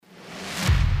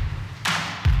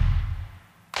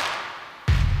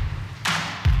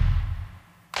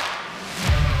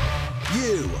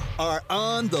are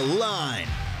on the line.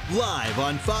 Live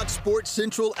on Fox Sports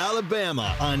Central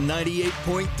Alabama on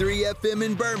 98.3 FM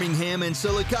in Birmingham and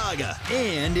Sylacauga,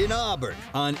 and in Auburn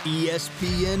on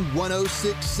ESPN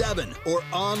 106.7 or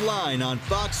online on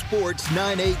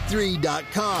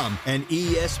foxsports983.com and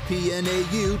espnau.com.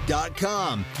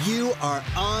 You are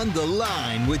on the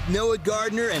line with Noah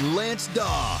Gardner and Lance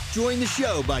Dawe. Join the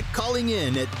show by calling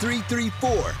in at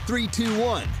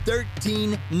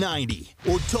 334-321-1390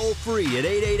 or toll free at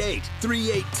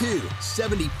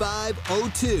 888-382-7502.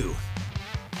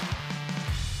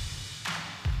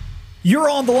 You're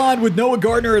on the line with Noah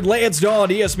Gardner and Lance Dawe on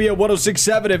ESPN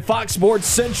 106.7 at Fox Sports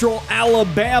Central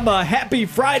Alabama. Happy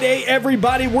Friday,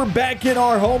 everybody. We're back in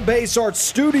our home base, our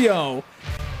studio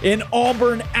in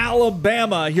Auburn,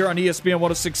 Alabama, here on ESPN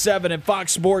 106.7 and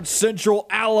Fox Sports Central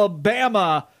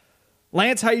Alabama.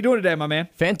 Lance, how you doing today, my man?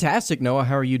 Fantastic, Noah.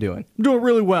 How are you doing? I'm doing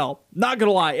really well. Not going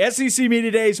to lie, SEC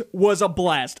Media Days was a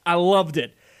blast. I loved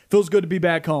it. Feels good to be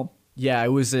back home. Yeah, it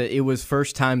was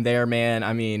first time there, man.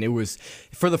 I mean, it was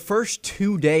for the first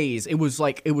 2 days, it was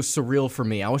surreal for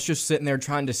me. I was just sitting there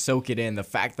trying to soak it in, the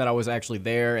fact that I was actually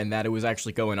there and that it was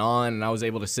actually going on, and I was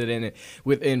able to sit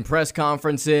in press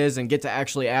conferences and get to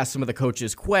actually ask some of the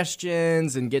coaches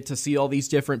questions and get to see all these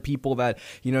different people that,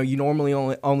 you know, you normally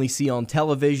only see on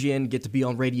television, get to be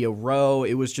on Radio Row.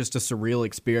 It was just a surreal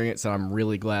experience, and I'm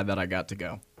really glad that I got to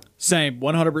go. Same,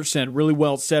 100%. Really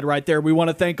well said right there. We want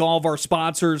to thank all of our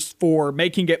sponsors for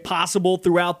making it possible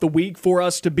throughout the week for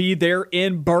us to be there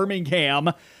in Birmingham.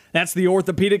 That's the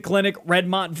Orthopedic Clinic,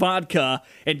 Redmont Vodka,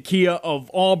 and Kia of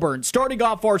Auburn. Starting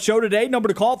off our show today, number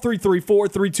to call,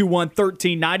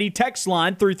 334-321-1390. Text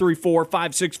line,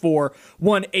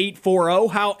 334-564-1840.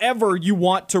 However you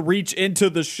want to reach into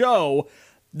the show,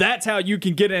 that's how you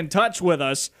can get in touch with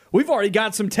us. We've already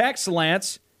got some texts,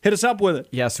 Lance. Hit us up with it.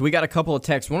 Yeah, so we got a couple of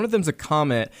texts. One of them's a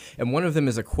comment, and one of them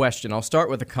is a question. I'll start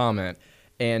with a comment,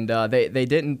 and they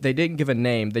didn't give a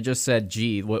name. They just said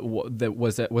G. That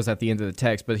was at the end of the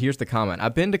text. But here's the comment: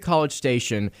 I've been to College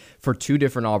Station for 2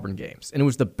 different Auburn games, and it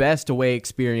was the best away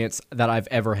experience that I've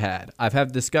ever had. I've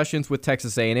had discussions with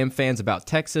Texas A&M fans about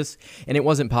Texas, and it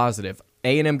wasn't positive.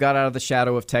 A&M got out of the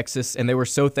shadow of Texas, and they were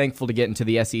so thankful to get into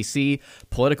the SEC.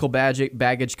 Political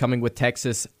baggage coming with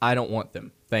Texas. I don't want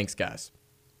them. Thanks, guys.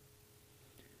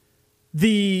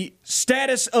 The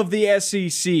status of the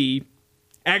SEC,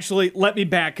 actually, let me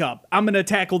back up. I'm going to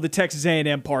tackle the Texas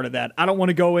A&M part of that. I don't want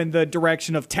to go in the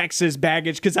direction of Texas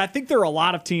baggage because I think there are a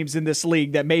lot of teams in this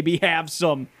league that maybe have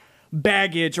some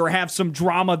baggage or have some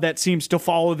drama that seems to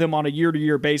follow them on a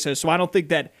year-to-year basis. So I don't think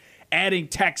that adding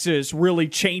Texas really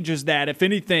changes that. If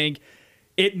anything,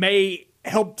 it may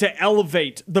help to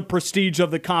elevate the prestige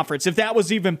of the conference. If that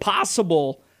was even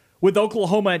possible with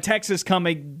Oklahoma and Texas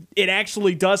coming, it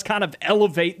actually does kind of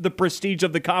elevate the prestige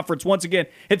of the conference. Once again,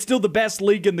 it's still the best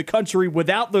league in the country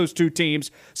without those 2 teams,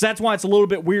 so that's why it's a little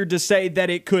bit weird to say that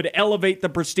it could elevate the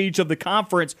prestige of the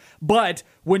conference. But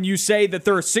when you say that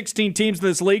there are 16 teams in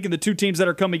this league and the 2 teams that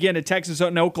are coming in Texas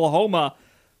and Oklahoma,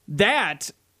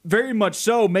 that very much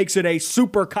so makes it a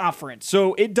super conference.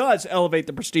 So it does elevate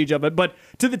the prestige of it. But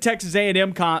to the Texas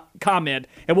A&M comment,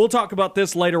 and we'll talk about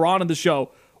this later on in the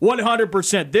show,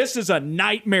 100%. This is a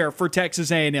nightmare for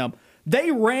Texas A&M. They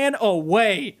ran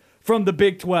away from the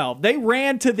Big 12. They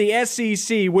ran to the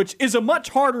SEC, which is a much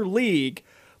harder league,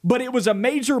 but it was a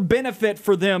major benefit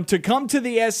for them to come to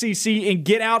the SEC and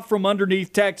get out from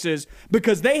underneath Texas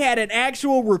because they had an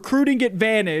actual recruiting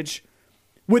advantage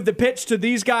with the pitch to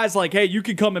these guys like, hey, you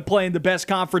can come and play in the best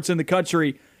conference in the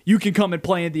country. You can come and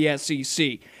play in the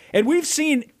SEC. And we've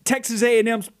seen Texas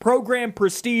A&M's program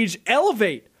prestige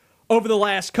elevate over the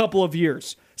last couple of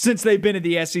years since they've been in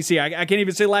the SEC. I can't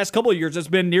even say last couple of years. It's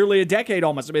been nearly a decade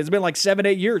almost. I mean, it's been like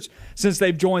 7-8 years since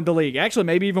they've joined the league. Actually,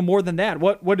 maybe even more than that.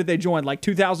 What did they join, like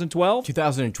 2012?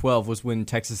 2012 was when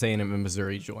Texas A&M and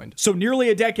Missouri joined. So nearly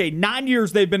a decade, 9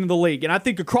 years they've been in the league. And I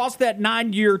think across that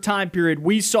 9-year time period,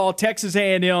 we saw Texas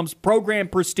A&M's program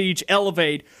prestige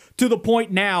elevate to the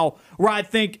point now where I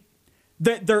think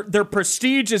that their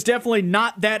prestige is definitely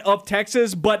not that of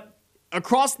Texas, but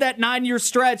across that 9-year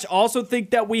stretch, I also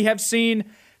think that we have seen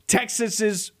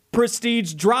Texas's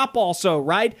prestige drop also,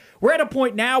 right? We're at a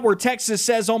point now where Texas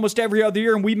says almost every other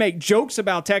year, and we make jokes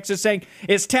about Texas saying,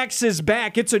 is Texas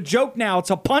back? It's a joke now.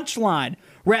 It's a punchline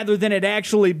rather than it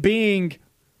actually being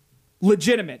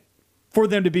legitimate for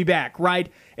them to be back,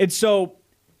 right? And so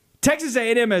Texas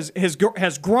A&M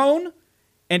has grown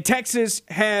and Texas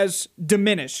has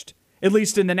diminished, at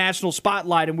least in the national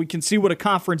spotlight, and we can see what a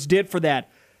conference did for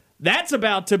that. That's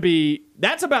about to be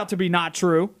not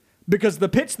true, because the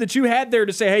pitch that you had there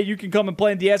to say, hey, you can come and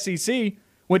play in the SEC,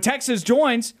 when Texas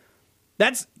joins,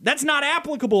 That's not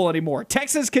applicable anymore.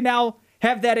 Texas can now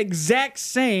have that exact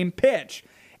same pitch.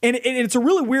 And it's a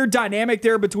really weird dynamic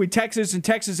there between Texas and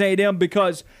Texas A&M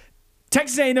because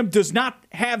Texas A&M does not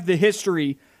have the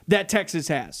history that Texas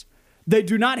has. They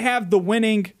do not have the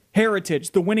winning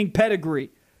heritage, the winning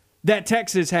pedigree that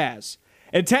Texas has.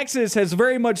 And Texas has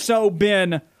very much so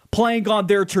been playing on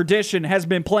their tradition, has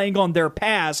been playing on their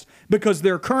past because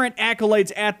their current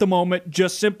accolades at the moment,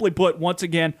 just simply put, once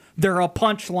again, they're a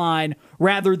punchline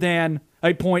rather than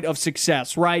a point of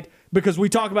success, right? Because we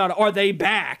talk about, are they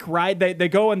back, right? They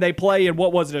go and they play in,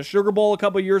 what was it, a Sugar Bowl a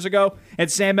couple of years ago? And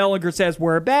Sam Ehlinger says,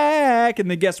 we're back. And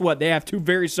then guess what? They have 2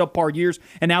 very subpar years,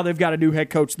 and now they've got a new head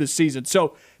coach this season.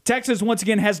 So Texas, once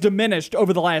again, has diminished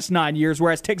over the last 9 years,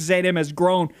 whereas Texas A&M has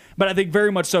grown. But I think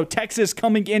very much so. Texas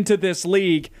coming into this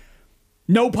league,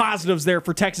 no positives there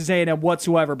for Texas A&M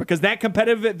whatsoever because that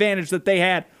competitive advantage that they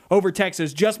had over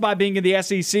Texas just by being in the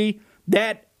SEC,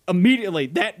 that immediately,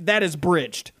 that is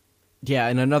bridged. Yeah,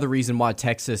 and another reason why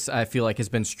Texas, I feel like, has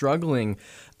been struggling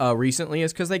recently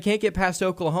is because they can't get past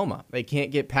Oklahoma. They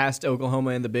can't get past Oklahoma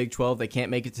in the Big 12. They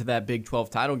can't make it to that Big 12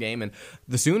 title game, and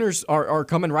the Sooners are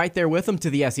coming right there with them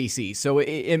to the SEC. So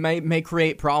it may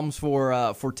create problems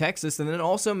for Texas, and then it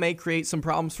also may create some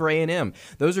problems for A&M.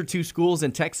 Those are 2 schools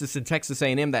in Texas and Texas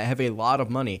A&M that have a lot of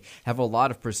money, have a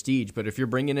lot of prestige. But if you're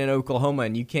bringing in Oklahoma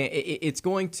and you can't, it's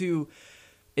going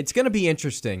to be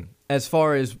interesting as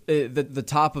far as the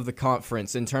top of the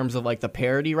conference in terms of like the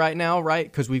parity right now, right?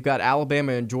 Because we've got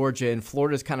Alabama and Georgia, and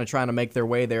Florida's kind of trying to make their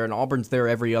way there, and Auburn's there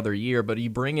every other year. But you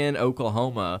bring in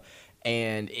Oklahoma,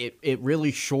 and it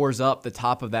really shores up the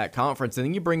top of that conference. And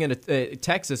then you bring in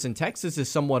Texas, and Texas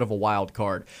is somewhat of a wild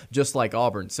card, just like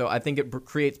Auburn. So I think it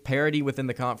creates parity within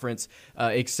the conference,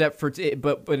 except for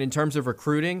but in terms of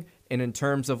recruiting and in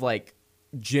terms of like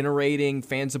generating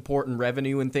fan support and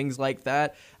revenue and things like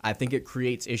that, I think it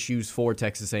creates issues for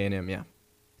Texas A&M, yeah.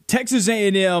 Texas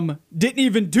A&M didn't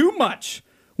even do much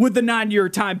with the 9-year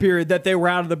time period that they were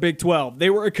out of the Big 12. They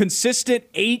were a consistent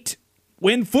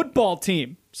 8-win football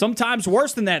team, sometimes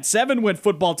worse than that, 7-win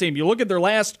football team. You look at their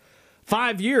last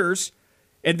 5 years,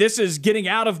 and this is getting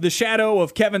out of the shadow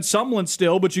of Kevin Sumlin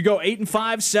still, but you go 8-5,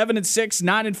 7-6,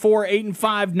 9-4,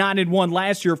 8-5, 9-1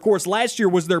 last year. Of course, last year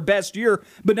was their best year,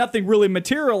 but nothing really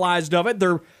materialized of it.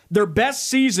 Their best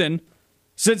season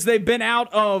since they've been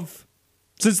out of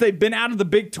the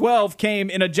Big 12 came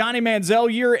in a Johnny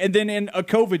Manziel year and then in a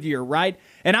COVID year, right?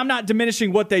 And I'm not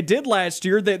diminishing what they did last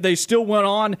year. They still went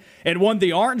on and won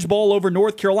the Orange Bowl over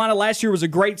North Carolina. Last year was a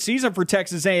great season for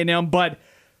Texas A&M, but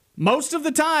most of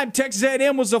the time, Texas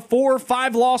A&M was a 4 or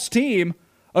 5 loss team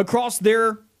across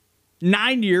their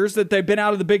 9 years that they've been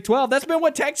out of the Big 12. That's been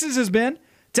what Texas has been.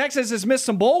 Texas has missed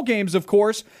some bowl games, of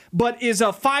course, but is a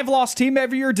 5-loss team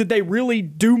every year. Did they really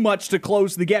do much to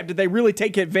close the gap? Did they really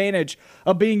take advantage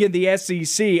of being in the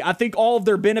SEC? I think all of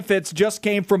their benefits just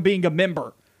came from being a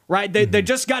member, right? They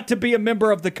just got to be a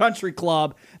member of the country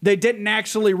club. They didn't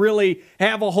actually really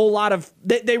have a whole lot of,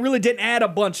 they really didn't add a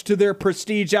bunch to their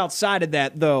prestige outside of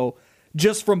that, though,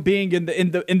 just from being in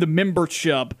the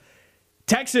membership.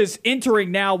 Texas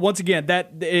entering now, once again,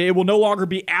 that it will no longer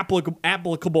be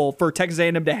applicable for Texas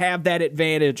A&M to have that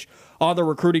advantage on the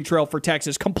recruiting trail for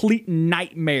Texas. Complete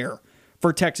nightmare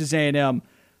for Texas A&M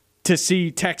to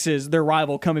see Texas, their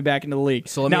rival, coming back into the league.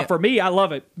 So now, for me, I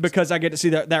love it because I get to see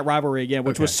that rivalry again,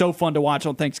 which was so fun to watch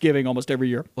on Thanksgiving almost every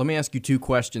year. Let me ask you 2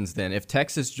 questions then. If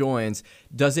Texas joins,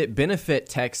 does it benefit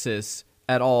Texas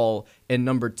at all? And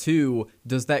number 2,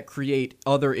 does that create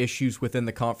other issues within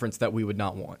the conference that we would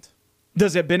not want?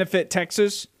 Does it benefit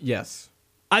Texas? Yes.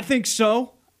 I think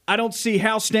so. I don't see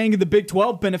how staying in the Big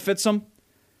 12 benefits them.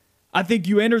 I think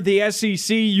you enter the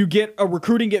SEC, you get a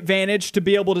recruiting advantage to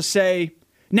be able to say,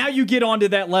 now you get onto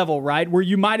that level, right, where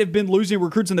you might have been losing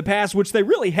recruits in the past, which they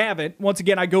really haven't. Once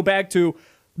again, I go back to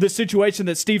the situation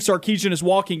that Steve Sarkisian is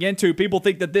walking into. People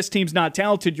think that this team's not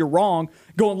talented. You're wrong.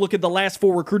 Go and look at the last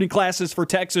 4 recruiting classes for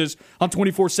Texas on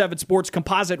 24/7 Sports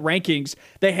composite rankings.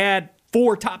 They had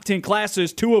 4 top 10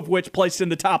 classes, 2 of which placed in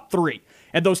the top 3.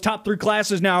 And those top 3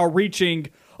 classes now are reaching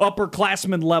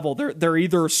upperclassmen level. They're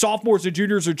either sophomores and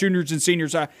juniors or juniors and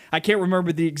seniors. I can't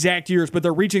remember the exact years, but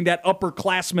they're reaching that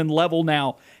upperclassmen level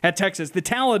now at Texas. The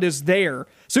talent is there.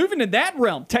 So even in that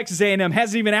realm, Texas A&M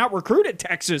hasn't even out-recruited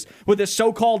Texas with this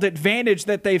so-called advantage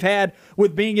that they've had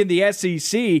with being in the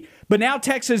SEC. But now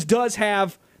Texas does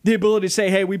have the ability to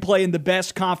say, hey, we play in the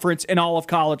best conference in all of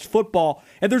college football.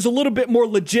 And there's a little bit more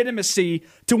legitimacy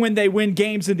to when they win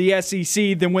games in the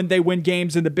SEC than when they win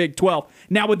games in the Big 12.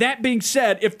 Now, with that being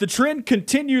said, if the trend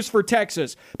continues for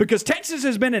Texas, because Texas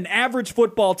has been an average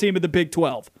football team in the Big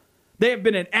 12, They have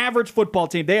been an average football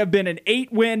team. They have been an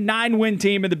 8-win, 9-win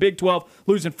team in the Big 12,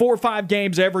 losing 4 or 5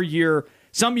 games every year.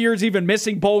 Some years even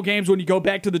missing bowl games when you go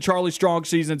back to the Charlie Strong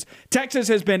seasons. Texas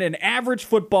has been an average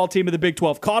football team in the Big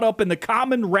 12, caught up in the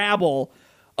common rabble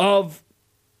of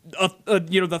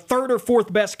the third or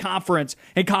fourth best conference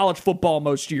in college football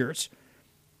most years.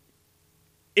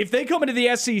 If they come into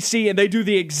the SEC and they do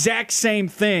the exact same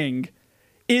thing,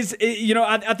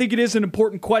 I think it is an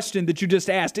important question that you just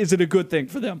asked. Is it a good thing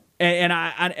for them? And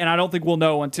I don't think we'll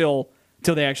know until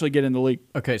they actually get in the league.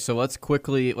 Okay, so let's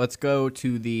go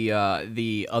to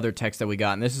the other text that we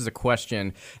got, and this is a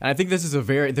question, and I think there's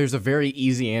a very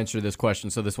easy answer to this question,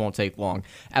 so this won't take long.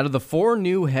 Out of the 4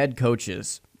 new head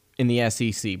coaches in the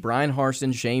SEC, Brian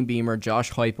Harsin, Shane Beamer,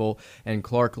 Josh Heupel, and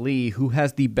Clark Lee, who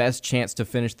has the best chance to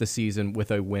finish the season with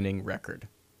a winning record?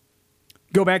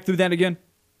 Go back through that again.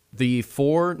 The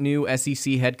 4 new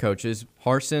SEC head coaches,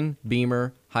 Harsin,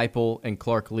 Beamer, Heupel, and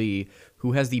Clark Lee,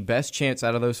 who has the best chance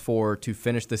out of those 4 to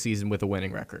finish the season with a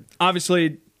winning record?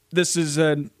 Obviously, this is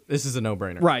a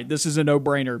no-brainer. Right, this is a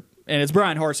no-brainer. And it's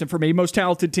Brian Harsin for me, most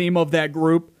talented team of that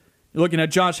group. You're looking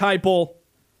at Josh Heupel,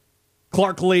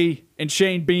 Clark Lee, and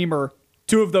Shane Beamer.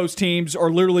 2 of those teams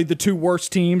are literally the 2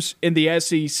 worst teams in the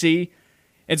SEC.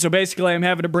 And so basically I'm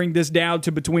having to bring this down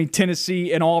to between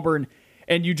Tennessee and Auburn.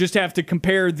 And you just have to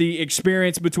compare the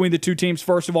experience between the 2 teams.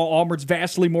 First of all, Auburn's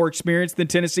vastly more experienced than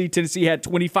Tennessee. Tennessee had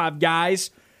 25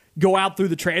 guys go out through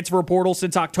the transfer portal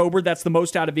since October. That's the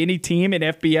most out of any team in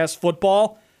FBS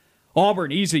football.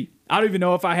 Auburn, easy. I don't even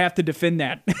know if I have to defend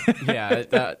that. Yeah,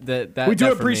 that we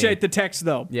do appreciate the text,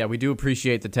 though. Yeah, we do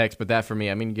appreciate the text, but that for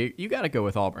me, I mean, you got to go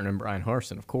with Auburn and Brian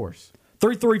Harsin, of course.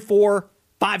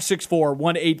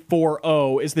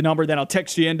 334-564-1840 is the number that I'll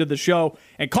text you into the show,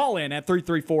 and call in at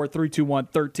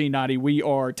 334-321-1390. We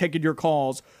are taking your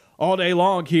calls all day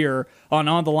long here on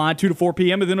the Line, 2 to 4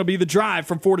 p.m., and then it'll be The Drive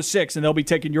from 4 to 6, and they'll be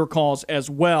taking your calls as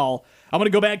well. I'm going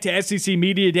to go back to SEC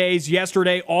Media Days.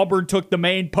 Yesterday, Auburn took the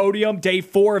main podium, day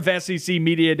 4 of SEC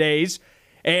Media Days,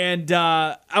 and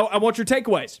I want your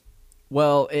takeaways.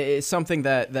 Well, it's something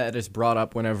that is brought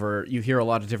up whenever you hear a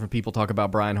lot of different people talk about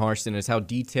Brian Harsin, is how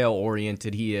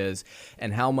detail-oriented he is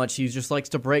and how much he just likes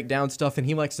to break down stuff, and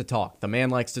he likes to talk. The man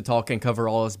likes to talk and cover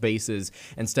all his bases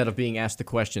instead of being asked the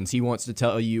questions. He wants to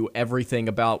tell you everything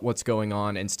about what's going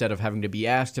on instead of having to be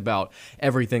asked about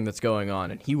everything that's going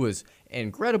on, and he was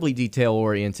incredibly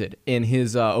detail-oriented in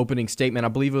his opening statement. I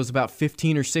believe it was about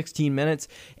 15 or 16 minutes,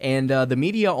 and the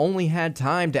media only had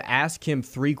time to ask him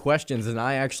 3 questions, and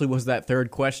I actually was that 3rd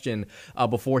question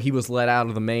before he was let out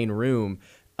of the main room.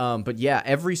 But yeah,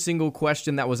 every single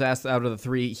question that was asked out of the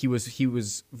 3, he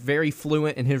was very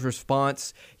fluent in his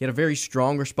response. He had a very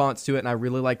strong response to it, and I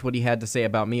really liked what he had to say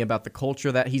about me, about the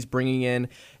culture that he's bringing in.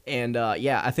 And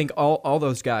yeah, I think all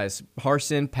those guys,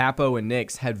 Harsin, Papo, and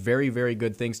Nix, had very, very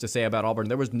good things to say about Auburn.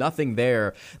 There was nothing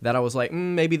there that I was like,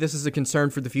 maybe this is a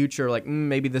concern for the future. Like,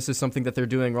 maybe this is something that they're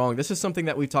doing wrong. This is something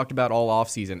that we've talked about all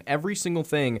offseason. Every single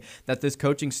thing that this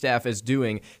coaching staff is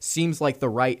doing seems like the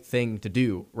right thing to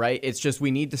do, right? It's just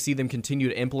we need to see them continue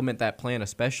to implement that plan,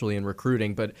 especially in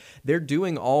recruiting. But they're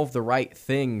doing all of the right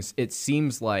things, it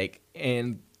seems like,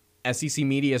 and SEC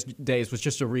Media Days was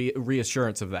just a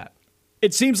reassurance of that.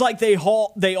 It seems like they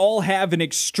all have an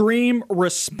extreme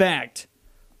respect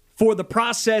for the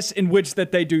process in which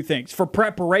that they do things, for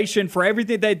preparation, for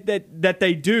everything that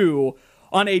they do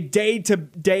on a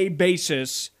day-to-day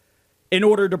basis in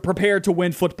order to prepare to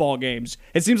win football games.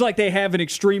 It seems like they have an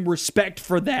extreme respect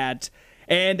for that,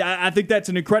 and I think that's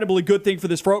an incredibly good thing for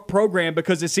this program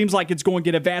because it seems like it's going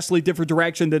in a vastly different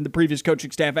direction than the previous coaching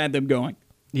staff had them going.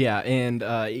 Yeah, and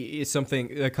it's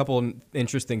a couple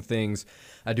interesting things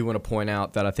I do want to point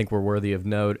out that I think were worthy of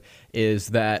note is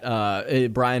that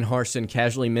Brian Harsin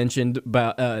casually mentioned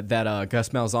about that Gus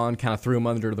Malzahn kind of threw him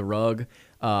under the rug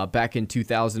back in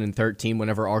 2013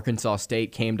 whenever Arkansas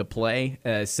State came to play.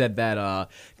 Said that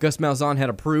Gus Malzahn had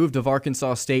approved of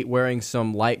Arkansas State wearing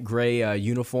some light gray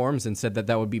uniforms and said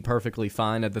that would be perfectly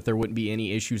fine and that there wouldn't be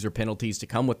any issues or penalties to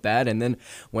come with that. And then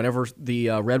whenever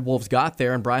the Red Wolves got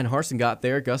there and Brian Harsin got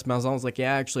there, Gus Malzahn was like,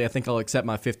 yeah, actually, I think I'll accept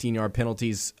my 15-yard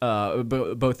penalties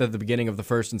both at the beginning of the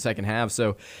first and second half.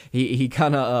 So he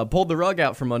kind of pulled the rug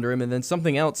out from under him. And then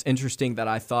something else interesting that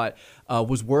I thought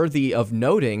was worthy of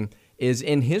noting is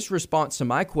in his response to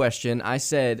my question, I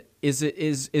said,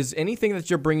 is anything that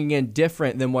you're bringing in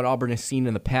different than what Auburn has seen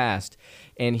in the past?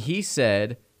 And he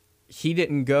said he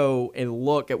didn't go and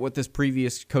look at what this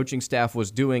previous coaching staff was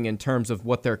doing in terms of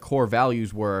what their core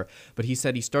values were, but he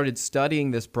said he started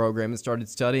studying this program and started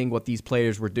studying what these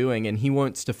players were doing, and he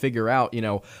wants to figure out,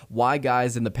 why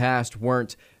guys in the past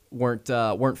weren't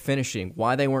weren't finishing,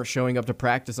 why they weren't showing up to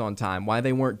practice on time, why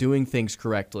they weren't doing things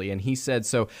correctly. And he said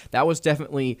so that was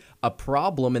definitely a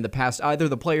problem in the past. Either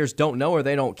the players don't know or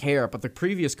they don't care, but the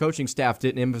previous coaching staff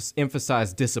didn't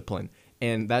emphasize discipline.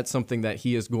 And that's something that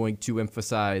he is going to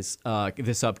emphasize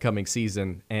this upcoming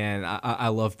season. And I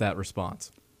love that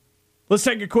response. Let's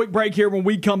take a quick break here. When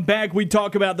we come back, we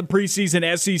talk about the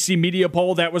preseason SEC media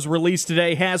poll that was released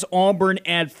today. Has Auburn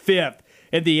at 5th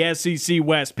in the SEC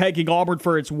West, pegging Auburn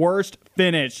for its worst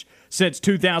finish since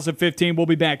 2015. We'll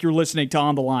be back. You're listening to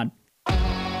On the Line.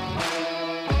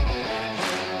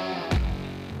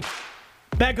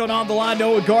 Back on the Line,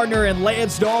 Noah Gardner and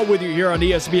Lance Dawe with you here on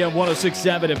ESPN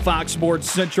 106.7 and Fox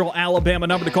Sports Central Alabama.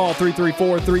 Number to call,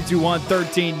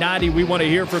 334-321-1390. We want to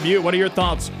hear from you. What are your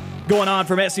thoughts going on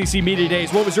from SEC Media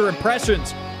Days? What was your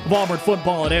impressions of Auburn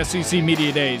football at SEC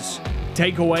Media Days?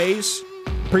 Takeaways?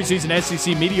 Preseason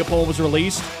SEC media poll was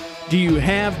released. Do you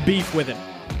have beef with it?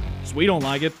 Because we don't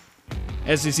like it.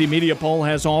 SEC media poll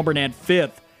has Auburn at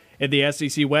 5th in the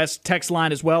SEC West. Text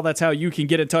line as well. That's how you can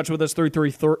get in touch with us,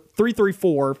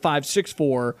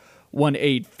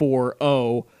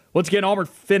 334-564-1840. Once again, Auburn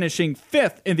finishing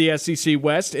 5th in the SEC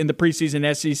West in the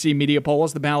preseason SEC media poll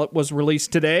as the ballot was released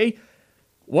today.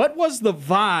 What was the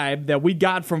vibe that we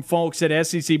got from folks at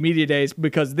SEC Media Days?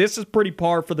 Because this is pretty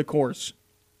par for the course.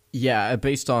 Yeah,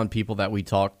 based on people that we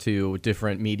talked to,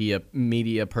 different media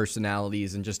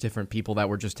personalities, and just different people that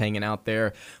were just hanging out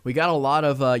there, we got a lot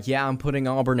of, I'm putting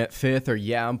Auburn at 5th, or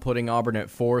yeah, I'm putting Auburn at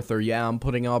 4th, or yeah, I'm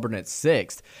putting Auburn at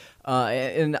 6th.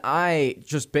 And I,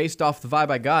 just based off the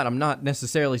vibe I got, I'm not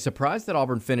necessarily surprised that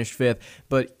Auburn finished 5th,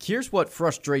 but here's what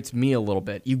frustrates me a little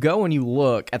bit. You go and you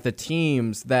look at the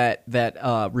teams that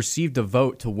received a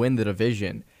vote to win the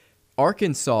division.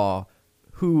 Arkansas,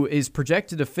 who is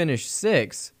projected to finish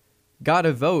 6th, got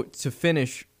a vote to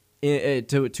finish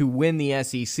to win the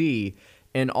SEC,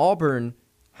 and Auburn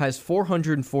has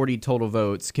 440 total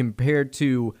votes compared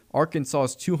to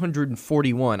Arkansas's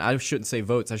 241. I shouldn't say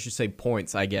votes, I should say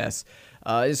points, I guess.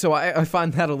 So I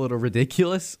find that a little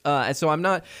ridiculous. So I'm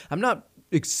not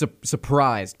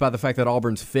surprised by the fact that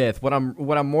Auburn's 5th. What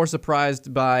I'm more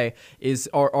surprised by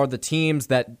are the teams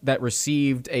that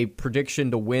received a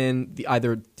prediction to win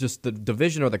either just the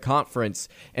division or the conference,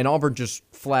 and Auburn just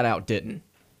flat out didn't.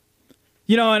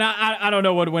 You know, and I don't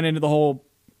know what went into the whole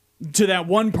to that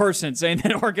one person saying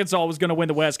that Arkansas was going to win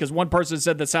the West, because one person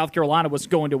said that South Carolina was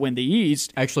going to win the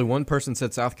East. Actually, one person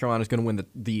said South Carolina is going to win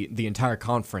the entire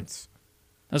conference.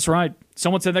 That's right.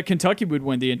 Someone said that Kentucky would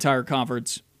win the entire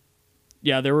conference.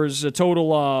 Yeah, there was a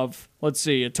total of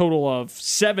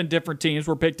 7 different teams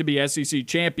were picked to be SEC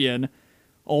champion.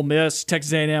 Ole Miss,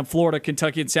 Texas A&M, Florida,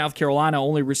 Kentucky, and South Carolina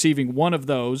only receiving one of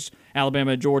those.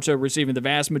 Alabama and Georgia receiving the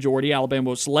vast majority. Alabama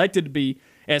was selected to be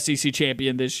SEC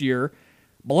champion this year.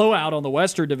 Blowout on the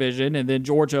Western Division, and then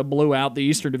Georgia blew out the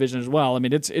Eastern Division as well. I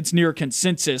mean, it's near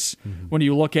consensus when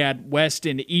you look at West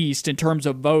and East in terms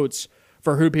of votes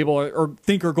for who people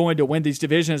think are going to win these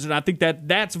divisions, and I think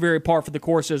that's very par for the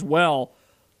course as well.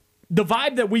 The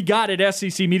vibe that we got at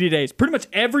SEC Media Days, pretty much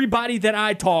everybody that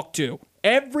I talked to,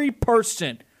 every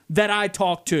person that I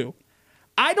talked to,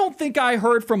 I don't think I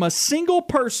heard from a single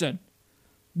person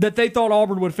that they thought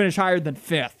Auburn would finish higher than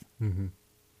 5th. Mm-hmm.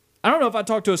 I don't know if I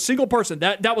talked to a single person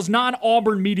that was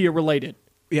non-Auburn media related.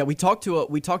 Yeah, we talked to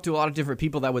a lot of different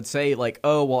people that would say, like,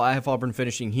 oh, well, I have Auburn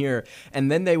finishing here,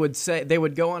 and then they would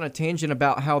go on a tangent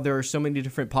about how there are so many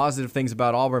different positive things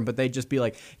about Auburn, but they'd just be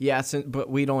like, yeah, but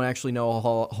we don't actually know a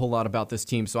whole lot about this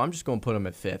team, so I'm just going to put them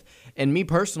at 5th. And me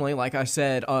personally, like I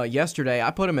said yesterday,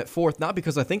 I put them at 4th, not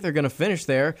because I think they're going to finish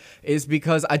there, is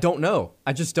because I don't know.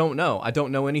 I just don't know. I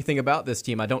don't know anything about this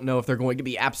team. I don't know if they're going to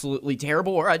be absolutely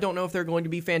terrible, or I don't know if they're going to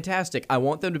be fantastic. I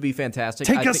want them to be fantastic.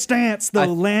 Take a stance, though,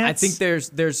 Lance. I think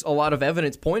there's a lot of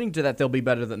evidence pointing to that they'll be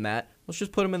better than that. Let's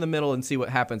just put them in the middle and see what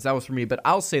happens. That was for me. But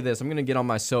I'll say this. I'm going to get on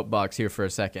my soapbox here for a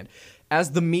second.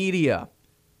 As the media,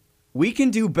 we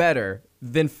can do better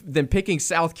than picking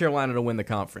South Carolina to win the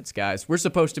conference, guys. We're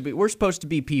supposed to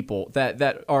be people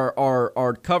that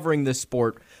are covering this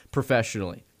sport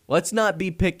professionally. Let's not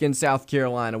be picking South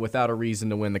Carolina without a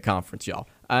reason to win the conference, y'all.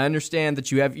 I understand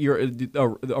that you have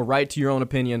a right to your own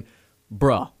opinion.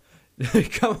 Bruh.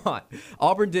 Come on.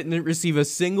 Auburn didn't receive a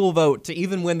single vote to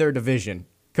even win their division.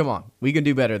 Come on. We can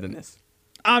do better than this.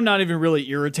 I'm not even really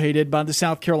irritated by the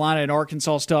South Carolina and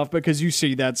Arkansas stuff, because you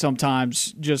see that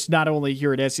sometimes, just not only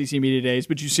here at SEC Media Days,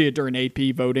 but you see it during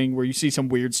AP voting where you see some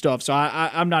weird stuff. So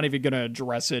I'm not even going to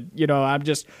address it. You know, I'm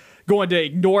just going to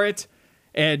ignore it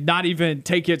and not even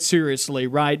take it seriously,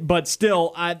 right? But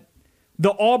still,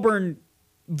 the Auburn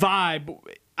vibe,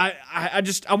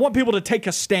 I want people to take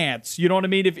a stance. You know what I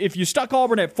mean? If you stuck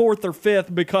Auburn at 4th or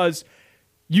 5th because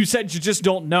you said you just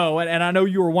don't know, and I know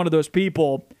you were one of those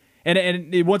people,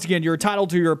 and once again, you're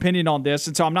entitled to your opinion on this,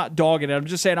 and so I'm not dogging it. I'm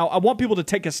just saying I want people to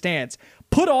take a stance.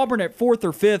 Put Auburn at 4th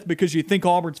or 5th because you think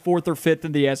Auburn's 4th or 5th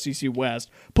in the SEC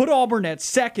West. Put Auburn at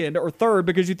 2nd or 3rd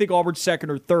because you think Auburn's 2nd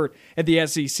or 3rd in the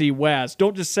SEC West.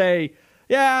 Don't just say,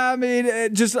 yeah, I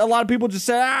mean, just a lot of people just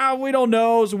say, we don't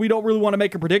know, so we don't really want to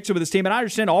make a prediction with this team. And I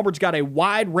understand Auburn's got a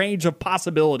wide range of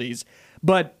possibilities,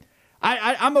 but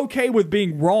I'm okay with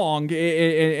being wrong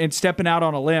and stepping out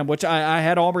on a limb, which I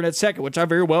had Auburn at 2nd, which I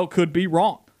very well could be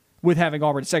wrong with having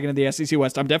Auburn at 2nd in the SEC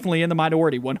West. I'm definitely in the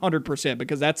minority 100%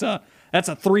 because that's a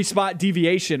 3-spot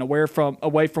deviation away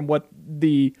from what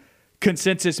the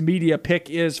consensus media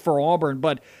pick is for Auburn.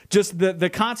 But just the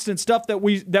constant stuff that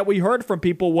we heard from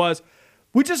people was,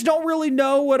 we just don't really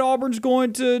know what Auburn's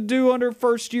going to do under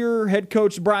first-year head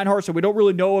coach Brian Harsin. We don't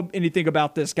really know anything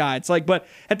about this guy. It's like, but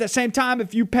at the same time,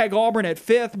 if you peg Auburn at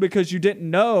 5th because you didn't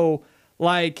know,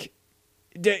 like,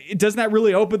 doesn't that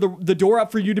really open the door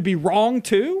up for you to be wrong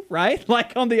too, right?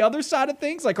 Like on the other side of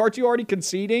things, like, aren't you already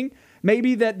conceding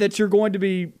maybe that you're going to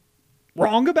be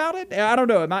wrong about it? I don't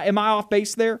know. Am I off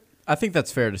base there? I think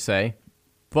that's fair to say,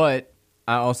 but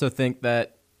I also think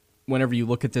that whenever you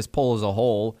look at this poll as a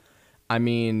whole, I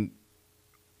mean,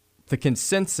 the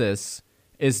consensus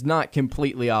is not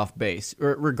completely off base.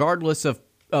 Regardless of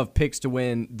picks to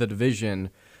win the division,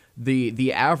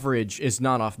 the average is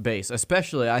not off base,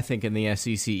 especially I think in the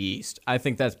SEC East. I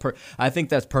think that's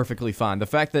perfectly fine. The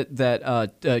fact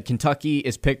that Kentucky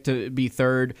is picked to be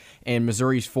 3rd and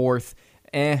Missouri's 4th,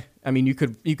 I mean, you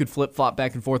could flip-flop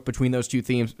back and forth between those two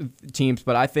teams,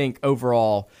 but I think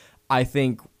overall,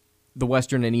 the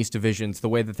Western and East divisions, the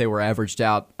way that they were averaged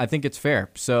out, I think it's fair.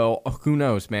 So who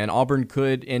knows, man? Auburn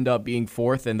could end up being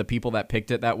 4th, and the people that picked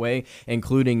it that way,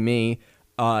 including me,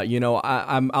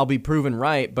 I'll be proven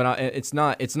right. But it's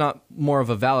not more of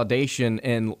a validation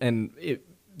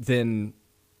than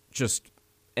just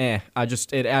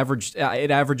it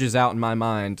averages out in my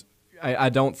mind. I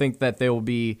don't think that they will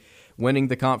be winning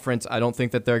the conference. I don't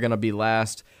think that they're going to be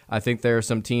last. I think there are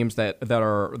some teams that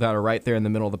are right there in the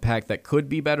middle of the pack that could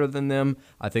be better than them.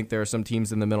 I think there are some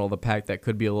teams in the middle of the pack that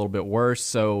could be a little bit worse.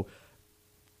 So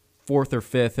 4th or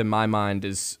 5th in my mind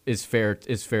is fair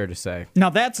to say. Now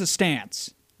that's a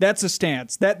stance. That's a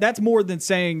stance. That's more than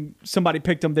saying somebody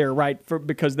picked them there, right?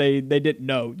 Because they didn't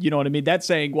know. You know what I mean? That's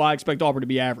saying, well, I expect Auburn to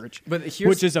be average,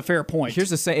 which is a fair point.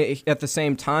 Here's at the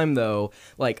same time, though,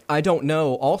 like, I don't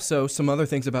know also some other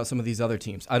things about some of these other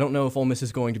teams. I don't know if Ole Miss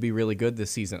is going to be really good this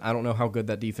season. I don't know how good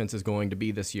that defense is going to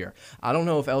be this year. I don't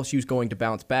know if LSU is going to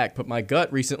bounce back, but my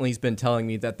gut recently has been telling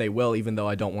me that they will, even though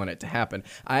I don't want it to happen.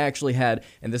 I actually had,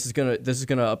 and this is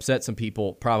gonna upset some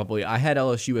people probably, I had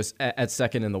LSU at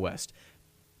 2nd in the West.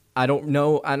 I don't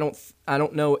know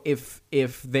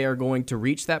if they are going to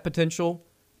reach that potential.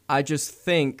 I just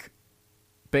think,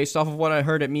 based off of what I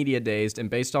heard at Media Days and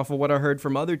based off of what I heard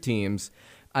from other teams,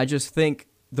 I just think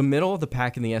the middle of the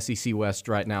pack in the SEC West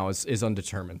right now is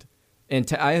undetermined.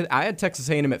 And I had Texas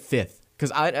A&M at 5th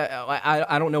because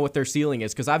I don't know what their ceiling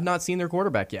is because I've not seen their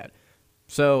quarterback yet.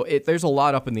 So there's a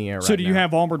lot up in the air right now. So do you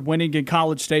have Auburn winning in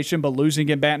College Station but losing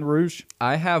in Baton Rouge?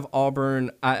 I have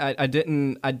Auburn. I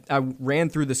ran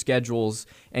through the schedules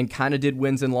and kind of did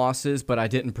wins and losses, but I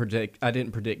didn't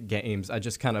predict games. I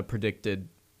just kind of predicted,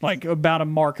 like, about a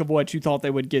mark of what you thought they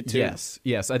would get to.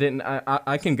 Yes. I didn't.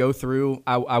 I can go through.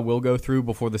 I will go through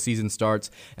before the season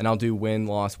starts, and I'll do win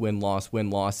loss,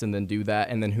 and then do that,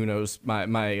 and then who knows?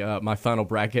 My final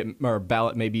bracket or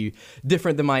ballot may be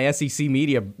different than my SEC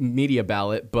media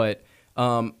ballot, but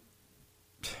I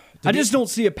just don't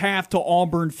see a path to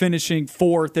Auburn finishing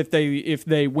 4th if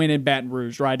they win in Baton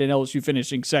Rouge, right? And LSU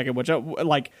finishing 2nd, which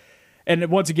and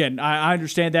once again, I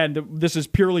understand that, and this is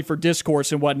purely for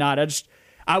discourse and whatnot.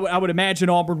 I would imagine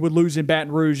Auburn would lose in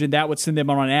Baton Rouge, and that would send them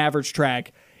on an average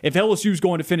track. If LSU's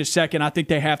going to finish 2nd, I think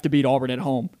they have to beat Auburn at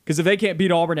home. Because if they can't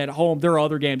beat Auburn at home, there are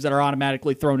other games that are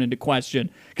automatically thrown into question.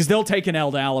 Because they'll take an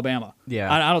L to Alabama.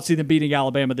 Yeah, I don't see them beating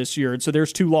Alabama this year. And so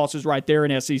there's 2 losses right there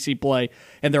in SEC play,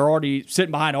 and they're already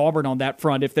sitting behind Auburn on that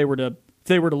front if they were to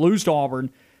lose to Auburn.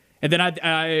 And then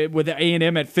I with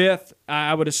A&M at 5th,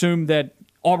 I would assume that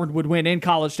Auburn would win in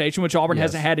College Station, which Auburn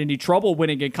hasn't had any trouble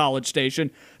winning in College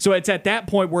Station. So it's at that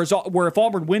point where if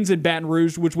Auburn wins in Baton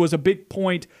Rouge, which was a big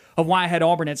point of why I had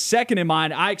Auburn at 2nd in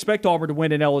mind, I expect Auburn to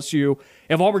win in LSU.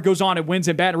 If Auburn goes on and wins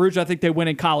in Baton Rouge, I think they win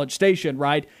in College Station,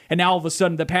 right? And now all of a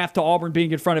sudden the path to Auburn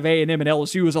being in front of A&M and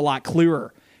LSU is a lot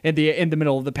clearer in the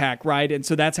middle of the pack, right? And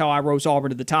so that's how I rose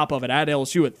Auburn to the top of it. I had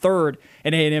LSU at 3rd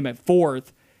and A&M at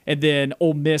 4th. and then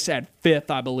Ole Miss at 5th,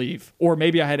 I believe. Or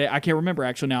maybe I can't remember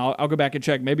actually now. I'll go back and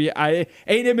check. Maybe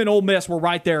A&M and Ole Miss were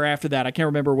right there after that. I can't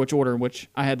remember which order in which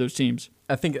I had those teams.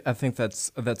 I think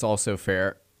that's also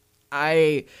fair.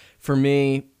 For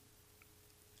me,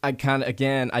 I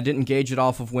didn't gauge it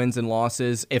off of wins and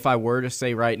losses. If I were to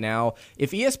say right now,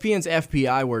 if ESPN's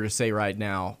FPI were to say right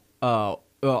now,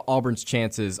 Auburn's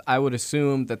chances, I would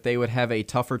assume that they would have a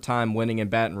tougher time winning in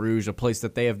Baton Rouge, a place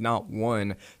that they have not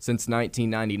won since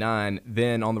 1999,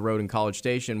 than on the road in College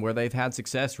Station, where they've had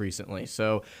success recently.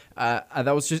 So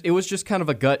it was just kind of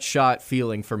a gut shot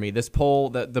feeling for me. This poll,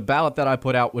 the ballot that I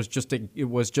put out was just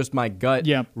my gut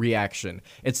reaction.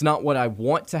 It's not what I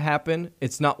want to happen.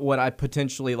 It's not what I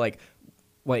potentially like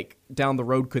down the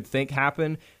road could think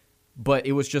happen. But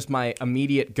it was just my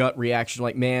immediate gut reaction.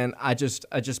 Like, man, I just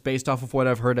based off of what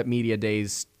I've heard at media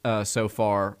days so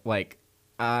far, like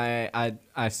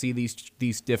I see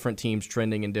these different teams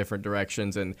trending in different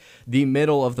directions, and the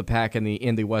middle of the pack in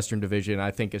the Western Division, I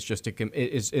think is just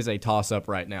is a toss up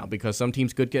right now, because some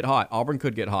teams could get hot. Auburn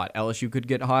could get hot. LSU could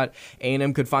get hot.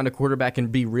 A&M could find a quarterback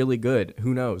and be really good.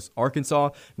 Who knows?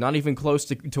 Arkansas, not even close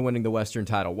to winning the Western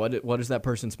title. What is that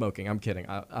person smoking? I'm kidding.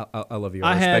 I love you.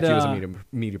 I respect you as a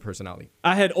media personality.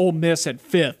 I had Ole Miss at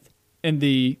 5th in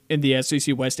the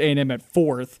SEC West. A&M at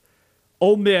 4th.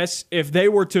 Ole Miss, if they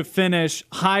were to finish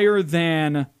higher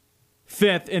than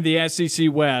 5th in the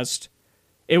SEC West,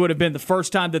 it would have been the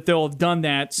first time that they'll have done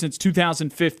that since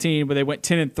 2015, where they went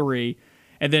 10-3.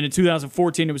 And then in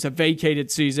 2014, it was a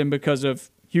vacated season because of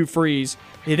Hugh Freeze.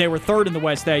 They were 3rd in the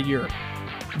West that year.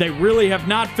 They really have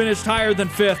not finished higher than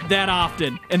 5th that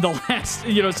often in the last,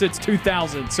 since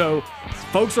 2000. So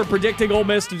folks are predicting Ole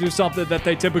Miss to do something that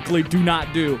they typically do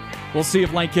not do. We'll see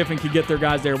if Lane Kiffin can get their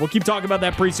guys there. We'll keep talking about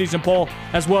that preseason poll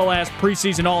as well as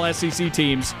preseason all SEC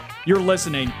teams. You're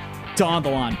listening to On the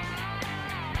Line.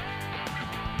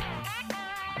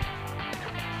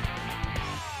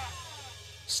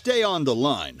 Stay on the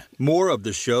line. More of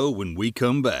the show when we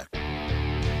come back.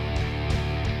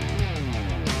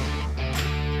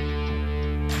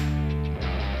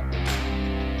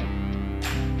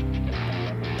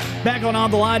 Back on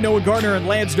the Line, Noah Gardner and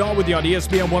Lance Dawe with you on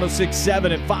ESPN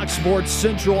 106.7 at Fox Sports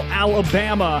Central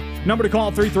Alabama. Number to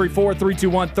call,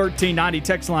 334-321-1390.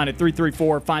 Text line at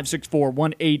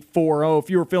 334-564-1840.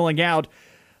 If you were filling out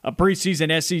a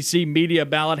preseason SEC media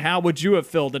ballot, how would you have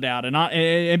filled it out?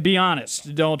 And be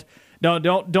honest. Don't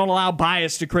allow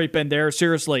bias to creep in there.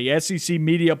 Seriously, SEC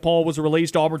media poll was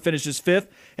released. Auburn finishes 5th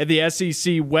at the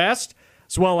SEC West,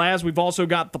 as well as we've also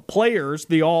got the players,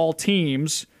 the all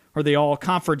teams, or the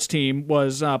all-conference team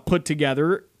was put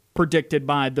together, predicted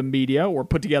by the media, or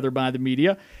put together by the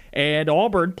media. And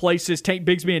Auburn places Tank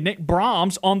Bigsby and Nick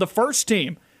Brahms on the first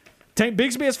team. Tank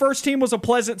Bigsby's first team was a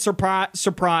pleasant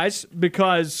surprise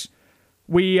because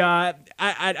I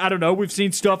don't know, we've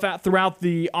seen stuff out throughout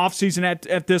the offseason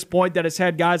at this point that has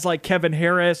had guys like Kevin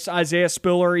Harris, Isaiah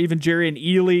Spiller, even Jerry and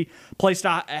Ely placed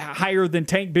higher than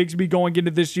Tank Bigsby going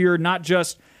into this year, not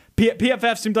just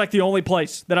PFF seemed like the only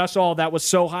place that I saw that was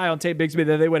so high on Tate Bigsby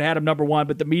that they would have had him number one,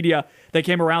 but the media, they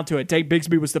came around to it. Tate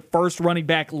Bigsby was the first running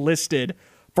back listed,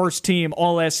 first team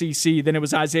All-SEC. Then it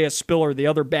was Isaiah Spiller, the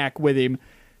other back with him.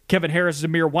 Kevin Harris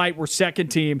and Zamir White were second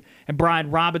team, and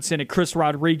Brian Robinson and Chris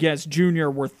Rodriguez Jr.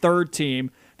 were third team.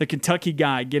 The Kentucky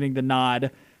guy getting the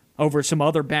nod over some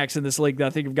other backs in this league that I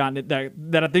think have gotten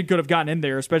that I think could have gotten in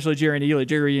there, especially Jerry and Ely.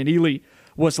 Jerry and Ely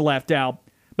was left out.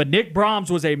 But Nick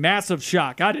Brahms was a massive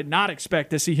shock. I did not expect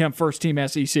to see him first team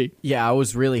SEC. Yeah, I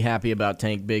was really happy about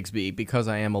Tank Bigsby. Because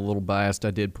I am a little biased,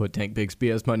 I did put Tank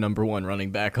Bigsby as my number one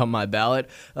running back on my ballot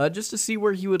just to see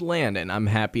where he would land. And I'm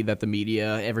happy that the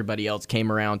media, everybody else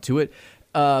came around to it.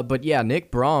 But yeah,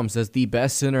 Nick Brahms as the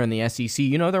best center in the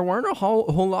SEC. There weren't a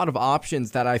whole lot of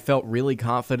options that I felt really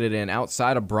confident in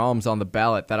outside of Brahms on the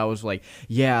ballot that I was like,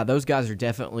 yeah, those guys are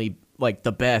definitely like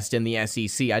the best in the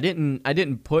SEC. I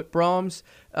didn't put Brahms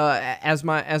as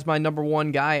my number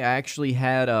one guy. I actually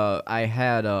had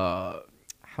how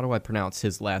do I pronounce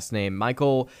his last name?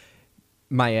 Michael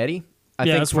Maietti.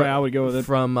 That's where I would go with it.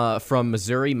 From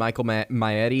Missouri, Michael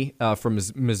Maietti from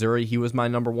Missouri. He was my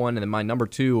number one, and then my number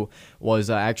two was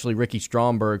actually Ricky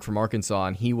Stromberg from Arkansas,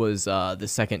 and he was the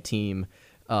second team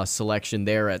selection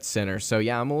there at center. So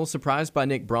yeah, I'm a little surprised by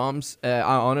Nick Brahms. I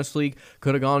honestly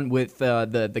could have gone with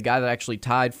the guy that actually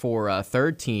tied for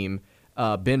third team,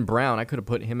 Ben Brown. I could have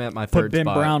put him at my third spot. Put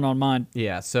Ben Brown on mine.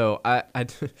 Yeah, so I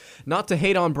not to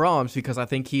hate on Brahms because I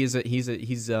think he's a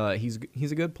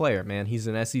good player, man. He's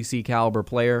an SEC caliber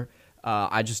player.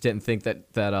 I just didn't think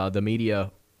that the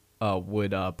media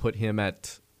would put him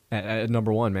at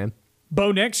number one, man.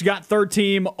 Bo Nix got third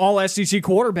team All SEC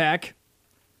quarterback.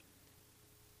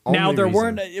 Now there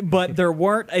weren't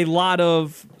a lot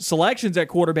of selections at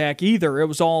quarterback either. It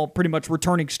was all pretty much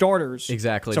returning starters.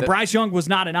 Exactly. So Bryce Young was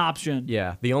not an option.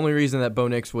 Yeah, the only reason that Bo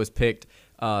Nix was picked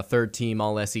third team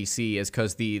All SEC is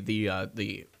because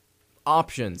the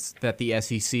options that the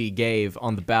SEC gave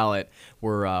on the ballot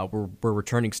were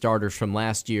returning starters from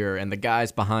last year, and the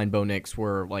guys behind Bo Nix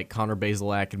were like Connor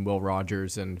Bazelak and Will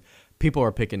Rogers, and people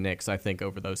are picking Nix, I think,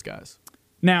 over those guys.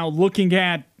 Now, looking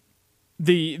at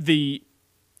the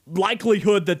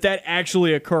likelihood that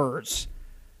actually occurs,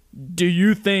 do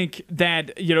you think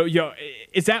that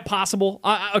is that possible?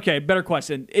 Okay, better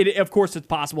question. Of course, it's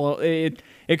possible. It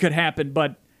could happen,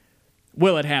 but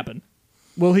will it happen?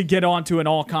 Will he get on to an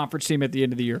all-conference team at the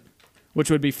end of the year, which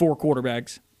would be 4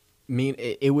 quarterbacks?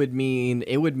 It would mean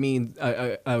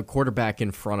a quarterback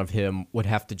in front of him would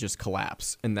have to just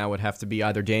collapse, and that would have to be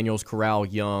either Daniels, Corral,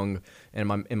 Young, and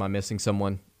am I missing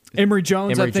someone? Emory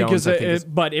Jones, I think,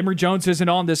 but Emory Jones isn't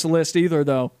on this list either,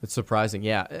 though. It's surprising,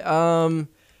 yeah.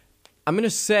 I'm going to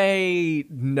say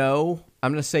no.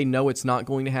 I'm going to say no, it's not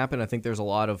going to happen. I think there's a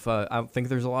lot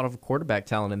of quarterback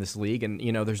talent in this league, and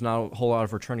there's not a whole lot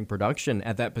of returning production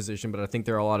at that position, but I think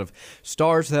there are a lot of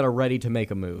stars that are ready to make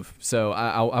a move. So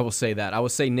I will say that. I will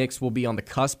say Nix will be on the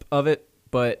cusp of it,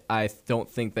 but I don't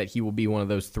think that he will be one of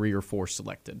those 3 or 4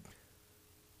 selected.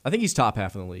 I think he's top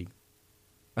half in the league.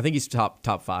 I think he's top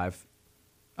 5.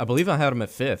 I believe I had him at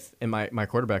 5th in my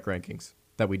quarterback rankings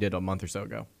that we did a month or so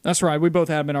ago. That's right. We both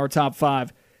had him in our top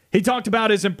 5. He talked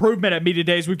about his improvement at Media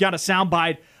Days. We've got a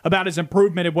soundbite about his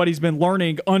improvement and what he's been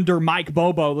learning under Mike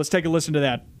Bobo. Let's take a listen to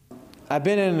that. I've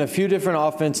been in a few different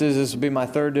offenses. This will be my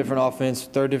third different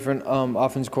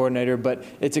offense coordinator, but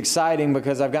it's exciting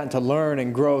because I've gotten to learn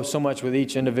and grow so much with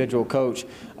each individual coach.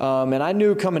 And I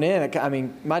knew coming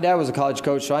in, my dad was a college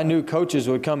coach, so I knew coaches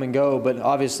would come and go, but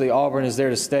obviously Auburn is there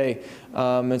to stay.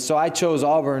 And so I chose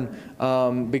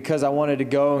Auburn because I wanted to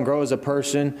go and grow as a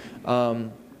person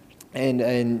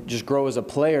and just grow as a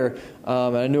player.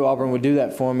 And I knew Auburn would do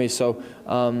that for me. So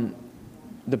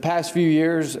the past few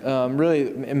years, really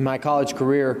in my college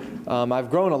career, I've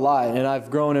grown a lot, and I've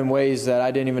grown in ways that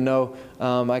I didn't even know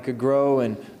I could grow.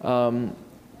 And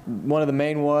one of the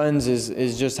main ones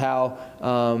is just how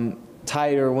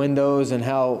tighter windows and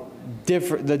how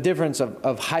the difference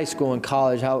of high school and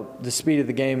college, how the speed of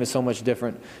the game is so much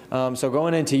different. So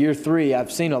going into year 3,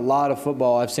 I've seen a lot of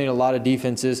football. I've seen a lot of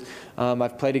defenses.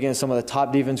 I've played against some of the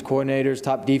top defense coordinators,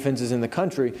 top defenses in the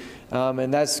country,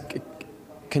 and that's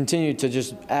continued to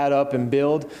just add up and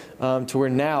build to where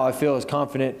now I feel as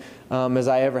confident as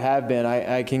I ever have been.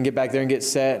 I can get back there and get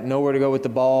set, know where to go with the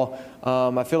ball.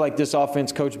 I feel like this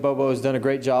offense, Coach Bobo has done a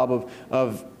great job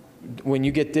of when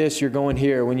you get this, you're going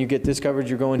here. When you get this coverage,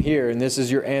 you're going here. And this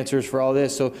is your answers for all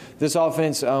this. So this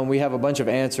offense, we have a bunch of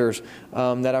answers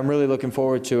that I'm really looking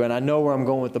forward to. And I know where I'm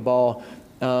going with the ball.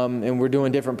 And we're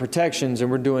doing different protections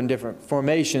and we're doing different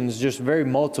formations, just very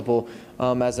multiple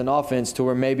as an offense to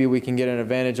where maybe we can get an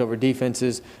advantage over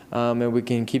defenses and we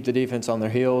can keep the defense on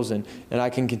their heels and I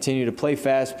can continue to play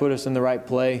fast, put us in the right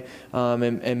play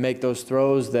and make those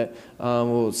throws that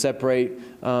will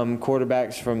separate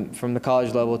quarterbacks from the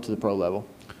college level to the pro level.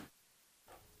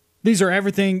 These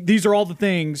are all the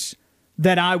things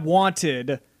that I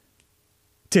wanted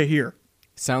to hear.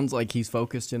 Sounds like he's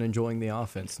focused and enjoying the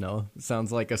offense, no?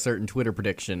 Sounds like a certain Twitter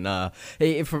prediction.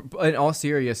 Hey, in all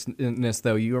seriousness,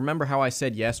 though, you remember how I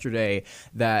said yesterday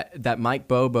that Mike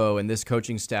Bobo and this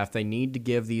coaching staff, they need to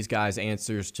give these guys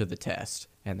answers to the test.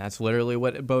 And that's literally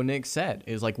what Bo Nix said.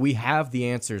 Is like, we have the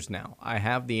answers now. I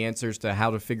have the answers to how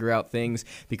to figure out things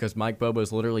because Mike Bobo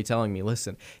is literally telling me,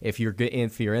 listen, if you're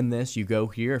in this, you go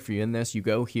here. If you're in this, you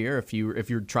go here. If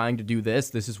you're trying to do this,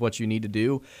 this is what you need to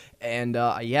do. And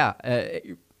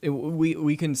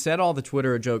we can set all the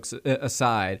Twitter jokes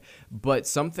aside, but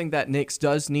something that Nix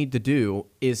does need to do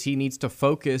is he needs to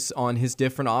focus on his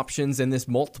different options in this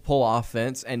multiple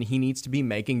offense, and he needs to be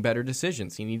making better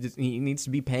decisions. He needs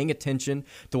to be paying attention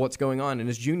to what's going on. In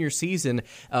his junior season,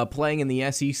 playing in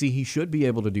the SEC, he should be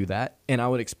able to do that, and I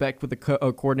would expect with a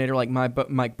coordinator like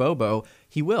Mike Bobo,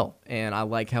 he will, and I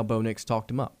like how Bo Nix talked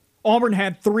him up. Auburn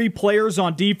had 3 players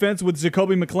on defense with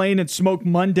Zacoby McClain and Smoke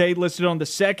Monday listed on the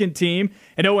second team,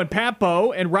 and Owen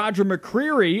Papo and Roger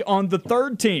McCreary on the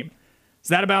third team. Is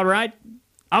that about right?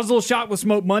 I was a little shocked with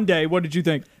Smoke Monday. What did you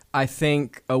think? I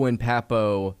think Owen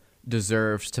Papo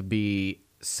deserves to be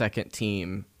second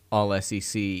team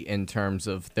All-SEC in terms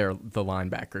of the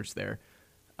linebackers there.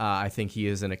 I think he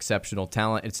is an exceptional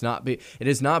talent. It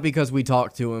is not because we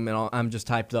talked to him and I'm just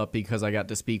hyped up because I got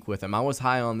to speak with him. I was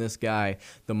high on this guy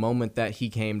the moment that he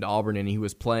came to Auburn and he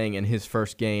was playing in his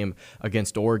first game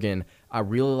against Oregon. I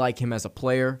really like him as a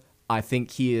player. I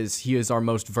think he is our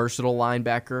most versatile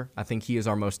linebacker. I think he is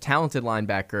our most talented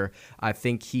linebacker. I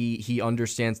think he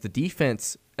understands the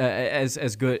defense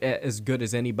as good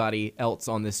as anybody else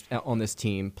on this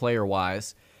team, player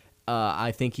wise.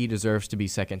 I think he deserves to be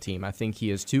second team. I think he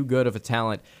is too good of a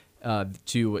talent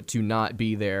to not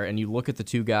be there. And you look at the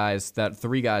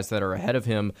three guys that are ahead of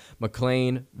him: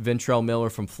 McClain, Ventrell Miller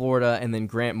from Florida, and then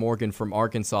Grant Morgan from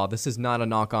Arkansas. This is not a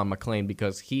knock on McClain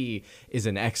because he is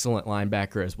an excellent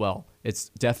linebacker as well. It's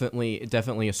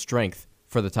definitely a strength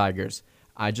for the Tigers.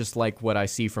 I just like what I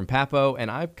see from Papo, and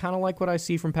I kind of like what I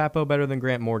see from Papo better than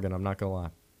Grant Morgan, I'm not going to lie.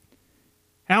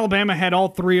 Alabama had all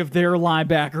three of their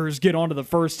linebackers get onto the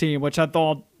first team, which I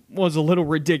thought was a little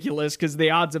ridiculous because the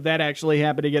odds of that actually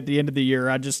happening at the end of the year,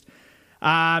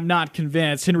 I'm not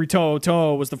convinced. Henry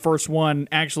To'o was the first one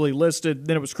actually listed.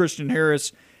 Then it was Christian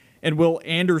Harris and Will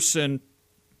Anderson.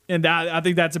 And I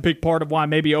think that's a big part of why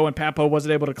maybe Owen Papo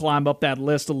wasn't able to climb up that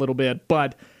list a little bit.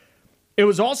 But it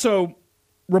was also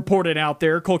reported out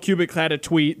there, Cole Kubik had a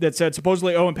tweet that said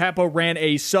supposedly Owen Papo ran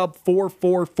a sub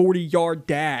 4.4 40-yard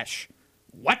dash.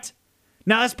 What?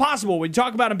 Now, that's possible. When you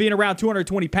talk about him being around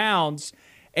 220 pounds,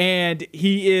 and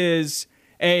he is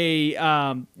there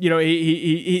are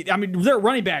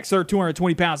running backs that are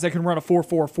 220 pounds that can run a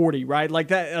 4.4 40, right? Like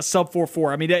that, a sub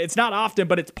 4.4. I mean, it's not often,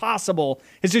 but it's possible.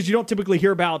 It's just you don't typically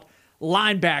hear about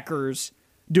linebackers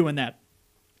doing that.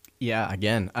 Yeah,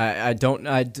 again,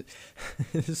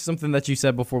 this is something that you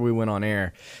said before we went on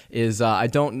air, is I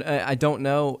don't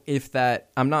know if that,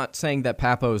 I'm not saying that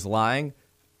Papo's lying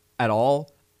at all.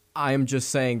 I am just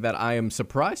saying that I am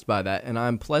surprised by that, and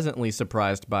I'm pleasantly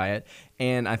surprised by it.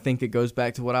 And I think it goes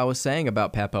back to what I was saying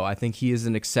about Papo. I think he is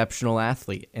an exceptional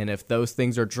athlete, and if those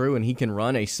things are true and he can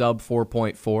run a sub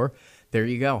 4.4, there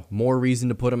you go. More reason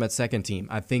to put him at second team.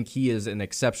 I think he is an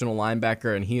exceptional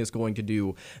linebacker, and he is going to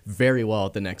do very well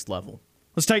at the next level.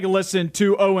 Let's take a listen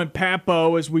to Owen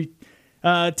Papo as we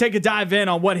take a dive in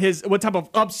on what type of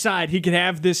upside he can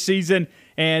have this season,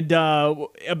 and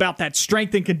about that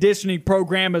strength and conditioning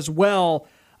program as well,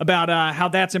 about how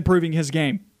that's improving his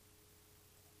game.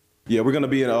 Yeah, we're going to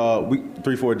be in week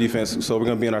 3-4 defense, so we're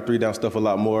going to be in our 3-down stuff a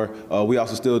lot more. We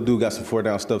also still got some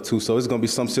 4-down stuff too, so it's going to be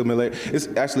some similar. It's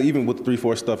actually, even with the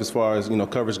 3-4 stuff, as far as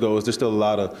coverage goes, there's still a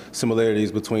lot of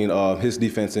similarities between his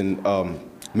defense and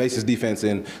Mason's defense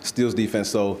and Steele's defense.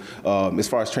 So as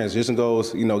far as transition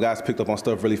goes, guys picked up on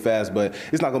stuff really fast, but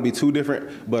it's not going to be too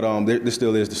different. But there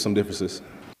still is some differences.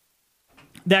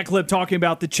 That clip talking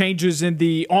about the changes in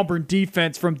the Auburn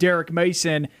defense from Derek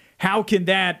Mason. How can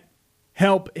that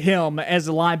help him as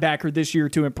a linebacker this year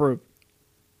to improve?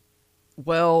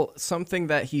 Well, something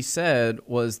that he said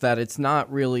was that it's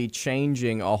not really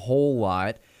changing a whole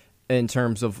lot in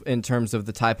terms of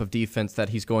the type of defense that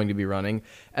he's going to be running.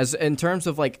 As in terms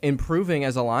of like improving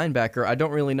as a linebacker, I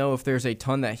don't really know if there's a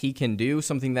ton that he can do.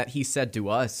 Something that he said to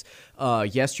us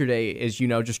yesterday is,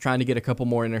 just trying to get a couple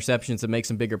more interceptions and make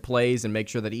some bigger plays and make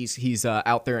sure that he's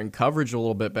out there in coverage a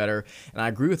little bit better. And I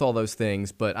agree with all those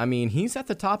things, but I mean, he's at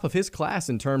the top of his class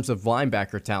in terms of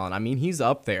linebacker talent. I mean, he's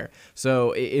up there.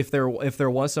 So if there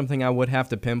was something I would have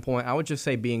to pinpoint, I would just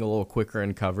say being a little quicker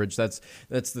in coverage. That's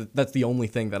the only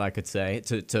thing that I could say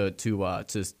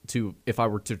to if I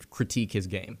were to critique his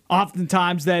game.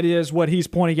 Oftentimes that is what he's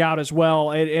pointing out as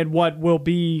well, and what will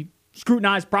be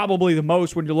scrutinized probably the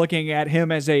most when you're looking at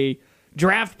him as a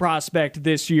draft prospect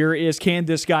this year is, can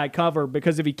this guy cover?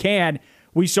 Because if he can,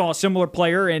 we saw a similar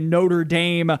player in Notre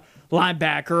Dame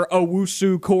linebacker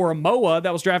Owusu Koromoa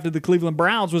that was drafted to the Cleveland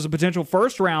Browns, was a potential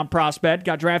first-round prospect,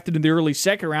 got drafted in the early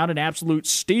second round, an absolute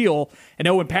steal, and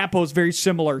Owen Papo is very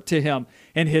similar to him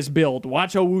in his build.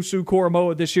 Watch Owusu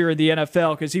Koromoa this year in the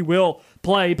NFL because he will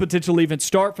play, potentially even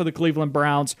start for the Cleveland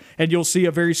Browns, and you'll see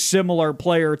a very similar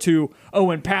player to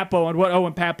Owen Papo and what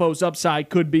Owen Papo's upside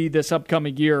could be this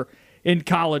upcoming year in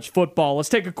college football. Let's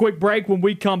take a quick break. When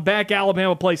we come back,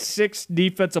 Alabama plays 6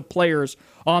 defensive players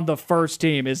on the first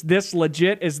team. Is this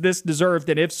legit? Is this deserved?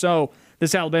 And if so,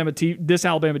 this Alabama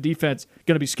defense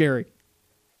going to be scary.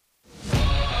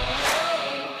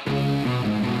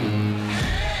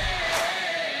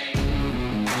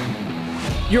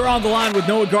 You're on the line with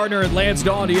Noah Gardner and Lance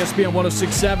Dawe on ESPN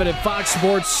 106.7 at Fox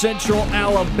Sports Central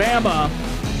Alabama.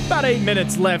 About 8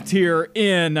 minutes left here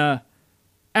in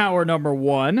hour number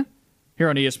 1. Here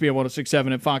on ESPN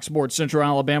 106.7 at Fox Sports Central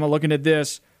Alabama. Looking at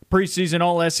this preseason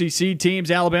All-SEC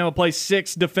teams, Alabama plays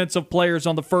 6 defensive players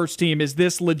on the first team. Is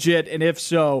this legit? And if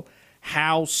so,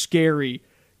 how scary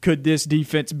could this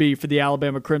defense be for the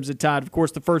Alabama Crimson Tide? Of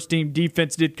course, the first team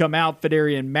defense did come out.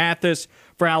 Fedarian Mathis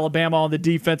for Alabama on the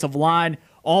defensive line.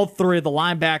 All three of the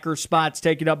linebacker spots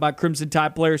taken up by Crimson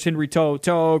Tide players, Henry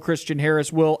To'o, Christian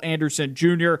Harris, Will Anderson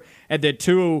Jr., and then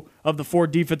 2 of the 4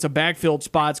 defensive backfield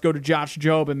spots go to Josh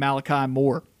Jobe and Malachi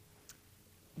Moore.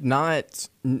 Not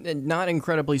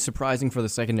incredibly surprising for the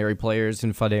secondary players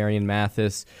in Fadarian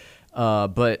Mathis,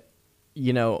 but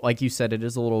like you said, it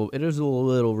is a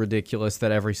little ridiculous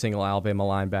that every single Alabama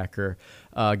linebacker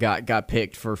got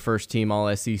picked for first team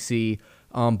All SEC.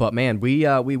 But man, we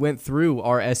went through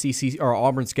our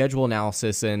Auburn schedule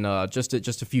analysis, and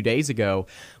just a few days ago,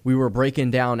 we were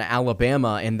breaking down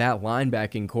Alabama and that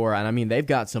linebacking core, and I mean they've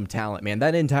got some talent, man.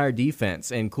 That entire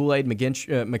defense, and Kool-Aid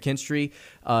McKinstry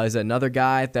is another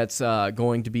guy that's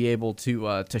going to be able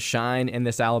to shine in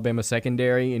this Alabama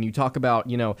secondary. And you talk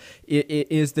about,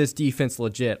 is this defense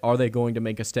legit? Are they going to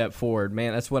make a step forward?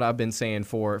 Man, that's what I've been saying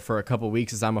for a couple of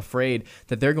weeks. Is I'm afraid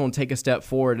that they're going to take a step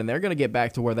forward and they're going to get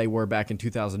back to where they were back in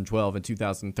 2012 and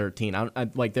 2013.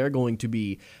 Like they're going to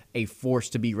be a force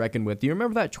to be reckoned with. Do you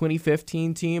remember that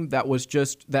 2015 team that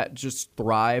just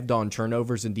thrived on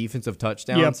turnovers and defensive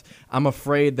touchdowns? Yep. I'm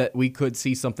afraid that we could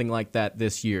see something like that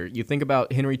this year. You think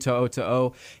about Henry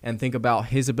To'o and think about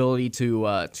his ability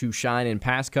to shine in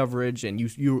pass coverage, and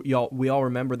we all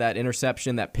remember that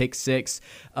interception, that pick six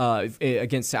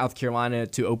against South Carolina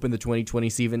to open the 2020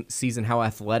 season, how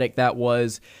athletic that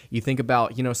was. You think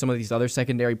about some of these other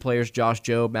secondary players, Josh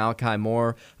Jobe, Malachi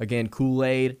Moore, again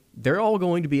Kool-Aid. They're all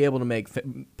going to be able to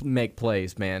make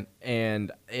plays, man,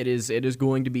 and it is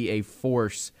going to be a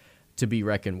force to be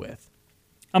reckoned with.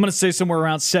 I'm going to say somewhere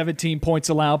around 17 points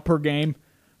allowed per game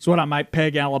is what I might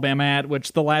peg Alabama at,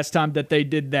 which the last time that they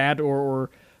did that or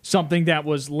something that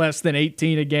was less than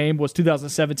 18 a game was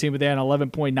 2017, with they had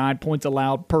 11.9 points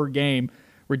allowed per game.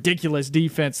 Ridiculous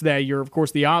defense that year. Of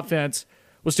course, the offense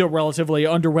was still relatively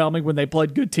underwhelming when they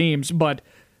played good teams, but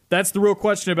that's the real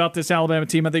question about this Alabama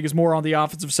team. I think is more on the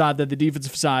offensive side than the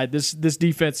defensive side. This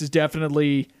defense is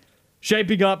definitely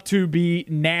shaping up to be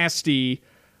nasty.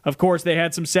 Of course, they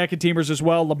had some second-teamers as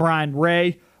well. LeBron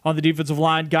Ray on the defensive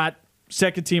line got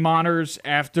second-team honors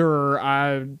after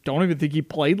I don't even think he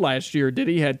played last year, did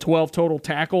he? Had 12 total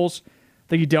tackles. I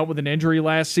think he dealt with an injury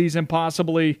last season,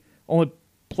 possibly.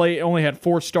 Only had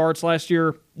 4 starts last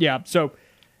year. Yeah, so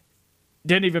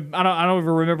I don't even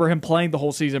remember him playing the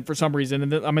whole season for some reason.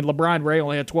 And LeBron Ray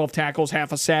only had 12 tackles,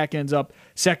 half a sack, ends up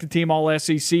second-team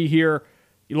All-SEC here.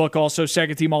 You look also,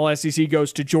 second-team All-SEC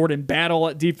goes to Jordan Battle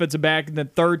at defensive back, and then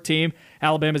third-team,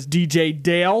 Alabama's DJ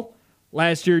Dale.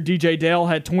 Last year, DJ Dale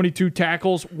had 22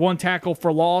 tackles, 1 tackle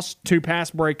for loss, 2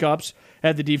 pass breakups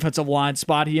at the defensive line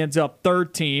spot. He ends up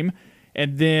third-team.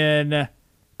 And then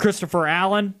Christopher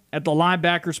Allen at the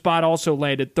linebacker spot also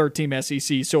landed third-team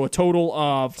SEC. So a total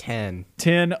of 10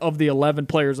 of the 11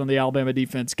 players on the Alabama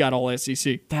defense got all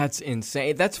SEC. That's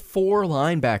insane. That's 4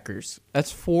 linebackers.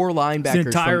 That's 4 linebackers. It's the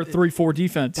entire 3-4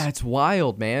 defense. That's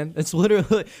wild, man. That's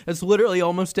literally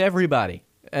almost everybody.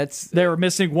 They were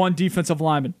missing 1 defensive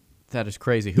lineman. That is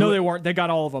crazy. No, they weren't. They got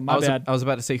all of them. My bad. I was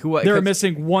about to say who. They were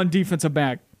missing 1 defensive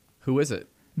back. Who is it?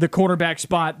 The cornerback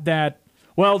spot that.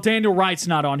 Well, Daniel Wright's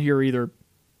not on here either.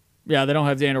 Yeah, they don't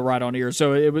have Daniel Wright on here,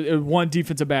 so it was 1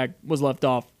 defensive back was left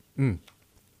off.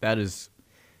 That's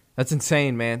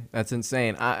insane, man. That's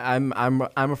insane. I'm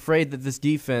afraid that this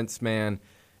defense, man,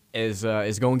 is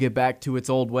going to get back to its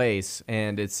old ways,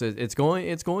 and it's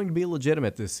going to be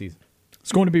legitimate this season.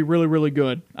 It's going to be really, really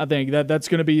good. I think that's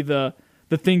going to be the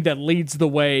thing that leads the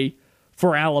way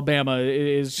for Alabama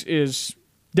is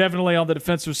definitely on the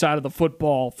defensive side of the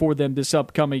football for them this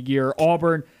upcoming year.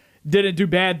 Auburn didn't do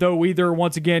bad, though, either.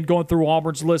 Once again, going through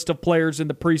Auburn's list of players in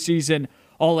the preseason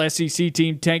All-SEC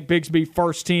team, Tank Bigsby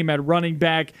first team at running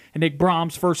back, and Nick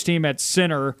Brahms first team at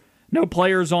center. No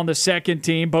players on the second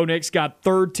team. Bo Nix got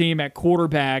third team at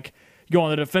quarterback. You go on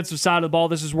the defensive side of the ball,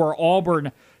 this is where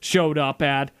Auburn showed up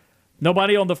at.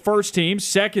 Nobody on the first team.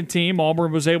 Second team,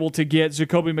 Auburn was able to get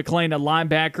Zacoby McClain at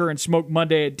linebacker and Smoke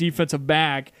Monday at defensive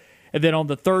back. And then on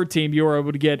the third team, you were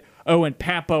able to get Owen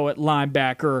Papo at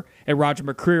linebacker and Roger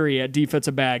McCreary at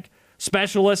defensive back.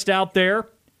 Specialist out there.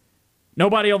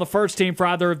 Nobody on the first team for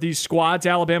either of these squads.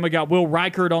 Alabama got Will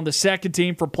Reichert on the second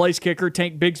team for place kicker.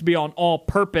 Tank Bigsby on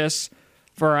all-purpose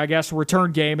for, I guess,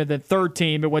 return game. And then third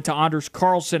team, it went to Anders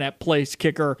Carlson at place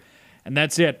kicker. And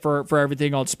that's it for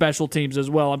everything on special teams as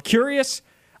well. I'm curious.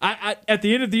 At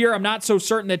the end of the year, I'm not so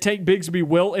certain that Tank Bigsby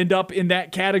will end up in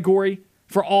that category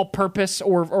for all-purpose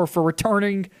or for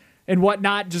returning and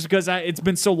whatnot, just because it's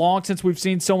been so long since we've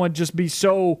seen someone just be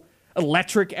so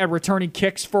electric at returning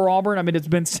kicks for Auburn. I mean, it's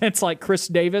been since like Chris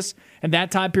Davis and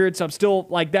that time period, so I'm still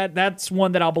like that. That's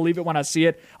one that I'll believe it when I see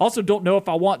it. Also, don't know if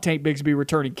I want Tank Bigsby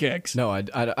returning kicks. No, I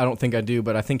don't think I do,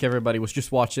 but I think everybody was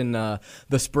just watching the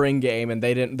spring game and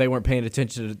they weren't paying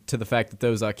attention to the fact that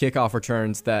those kickoff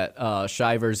returns that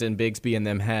Shivers and Bigsby and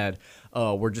them had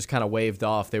were just kind of waved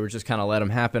off. They were just kind of let them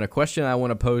happen. A question I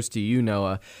want to pose to you,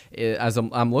 Noah, as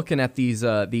I'm looking at these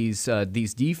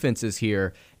defenses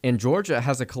here. And Georgia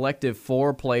has a collective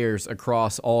 4 players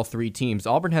across all 3 teams.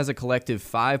 Auburn has a collective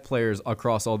 5 players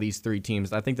across all these 3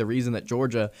 teams. I think the reason that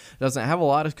Georgia doesn't have a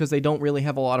lot is because they don't really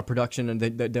have a lot of production and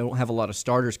they don't have a lot of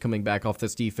starters coming back off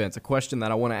this defense. A question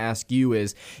that I want to ask you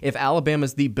is, if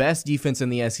Alabama's the best defense in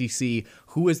the SEC,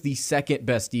 who is the second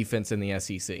best defense in the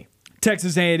SEC?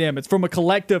 Texas A&M. It's from a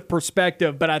collective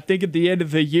perspective, but I think at the end of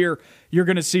the year, you're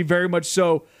going to see very much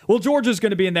so. Well, Georgia's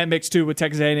going to be in that mix too with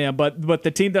Texas A&M, but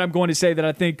the team that I'm going to say that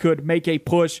I think could make a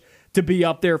push to be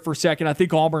up there for second, I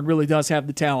think Auburn really does have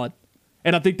the talent.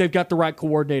 And I think they've got the right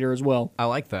coordinator as well. I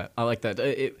like that.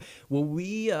 Will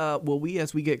we,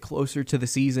 as we get closer to the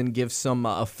season, give some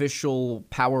official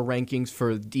power rankings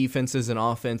for defenses and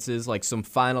offenses, like some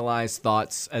finalized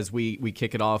thoughts as we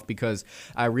kick it off? Because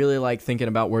I really like thinking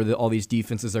about where all these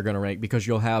defenses are going to rank, because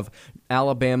you'll have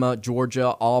Alabama,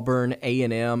 Georgia, Auburn,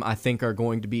 A&M, I think are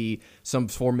going to be some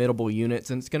formidable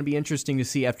units. And it's going to be interesting to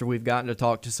see after we've gotten to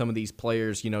talk to some of these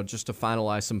players, just to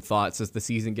finalize some thoughts as the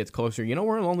season gets closer.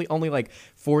 We're only like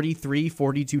 43,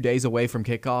 42 days away from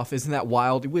kickoff. Isn't that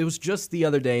wild? It was just the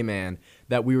other day, man,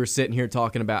 that we were sitting here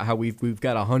talking about how we've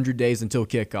got 100 days until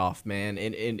kickoff, man,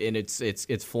 and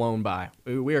it's flown by.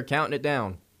 We are counting it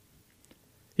down.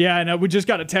 Yeah, I know. We just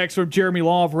got a text from Jeremy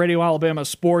Law of Radio Alabama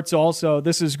Sports also.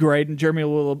 This is great, and Jeremy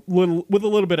with a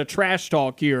little bit of trash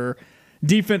talk here.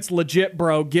 Defense legit,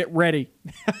 bro. Get ready.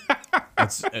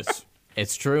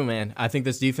 It's true, man. I think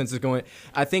this defense is going.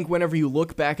 I think whenever you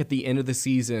look back at the end of the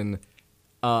season,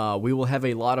 we will have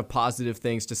a lot of positive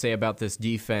things to say about this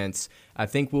defense. I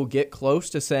think we'll get close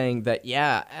to saying that,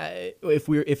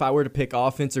 if I were to pick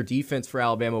offense or defense for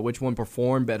Alabama, which one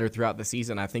performed better throughout the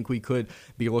season, I think we could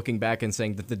be looking back and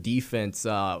saying that the defense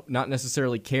not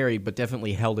necessarily carried, but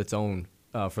definitely held its own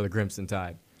for the Crimson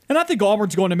Tide. And I think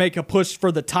Auburn's going to make a push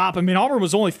for the top. I mean, Auburn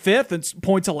was only 5th in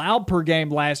points allowed per game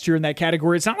last year in that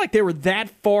category. It's not like they were that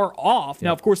far off. Yep.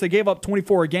 Now, of course, they gave up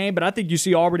 24 a game, but I think you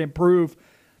see Auburn improve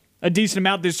a decent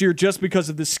amount this year just because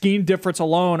of the scheme difference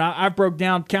alone. I've broke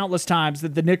down countless times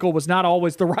that the nickel was not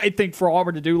always the right thing for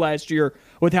Auburn to do last year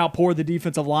with how poor the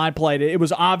defensive line played. It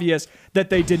was obvious that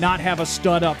they did not have a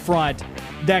stud up front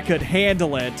that could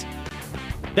handle it.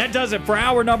 That does it for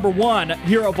hour number 1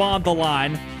 here of On the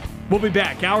Line. We'll be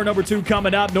back. Hour number 2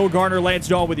 coming up. Noah Gardner, Lance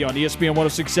Dawe with you on ESPN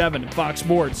 106.7 and Fox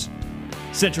Sports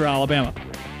Central Alabama.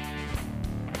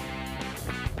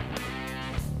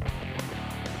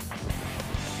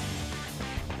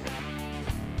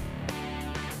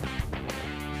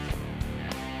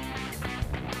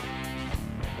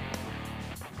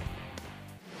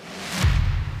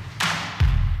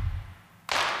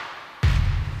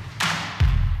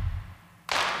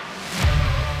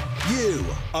 You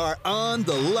are On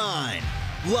the Line,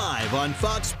 live on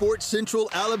Fox Sports Central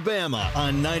Alabama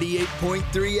on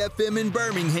 98.3 FM in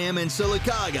Birmingham and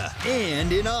Sylacauga,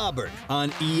 and in Auburn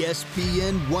on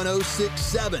ESPN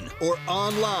 106.7 or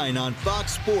online on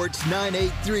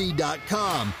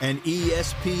foxsports983.com and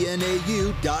espnau.com.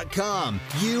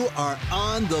 You are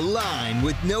On the Line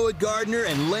with Noah Gardner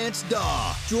and Lance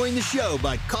Dawe. Join the show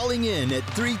by calling in at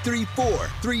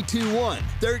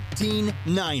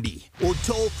 334-321-1390 or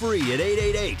toll free at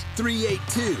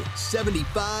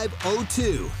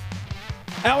 888-382-7502.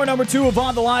 Hour number 2 of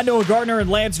On the Line. Noah Gardner and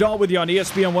Lance Dawe with you on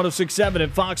ESPN 106.7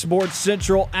 and Fox Sports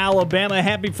Central Alabama.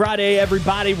 Happy Friday,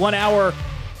 everybody. 1 hour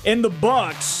in the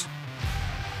books.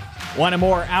 1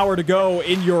 more hour to go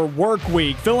in your work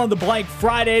week. Fill in the blank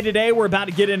Friday today. We're about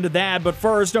to get into that. But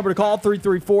first, number to call,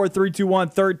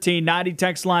 334-321-1390.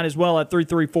 Text line as well at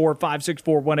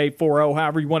 334-564-1840.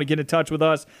 However you want to get in touch with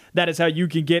us, that is how you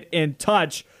can get in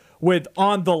touch with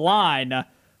On the Line.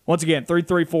 Once again,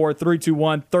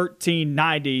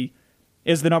 334-321-1390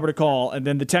 is the number to call. And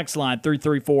then the text line,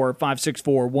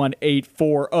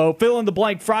 334-564-1840. Fill in the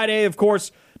blank Friday. Of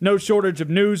course, no shortage of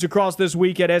news across this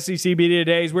week at SEC Media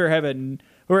Days. We're having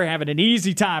an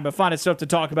easy time of finding stuff to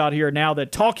talk about here now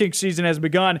that talking season has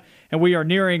begun, and we are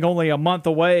nearing only a month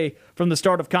away from the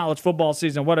start of college football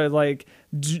season. I think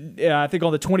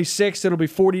on the 26th, it'll be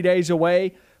 40 days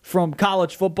away from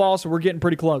college football, so we're getting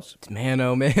pretty close. Man,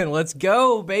 oh man, let's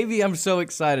go, baby. I'm so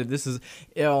excited. This is,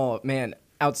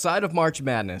 outside of March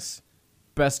Madness,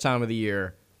 best time of the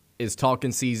year is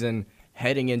talking season.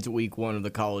 heading into week 1 of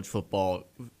the college football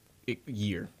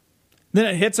year. Then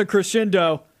it hits a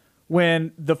crescendo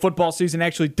when the football season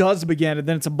actually does begin, and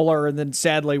then it's a blur, and then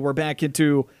sadly we're back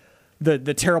into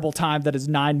the terrible time that is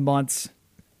 9 months,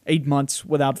 8 months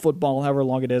without football, however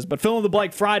long it is. But fill in the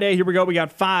blank Friday, here we go. We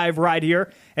got 5 right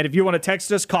here. And if you want to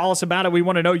text us, call us about it. We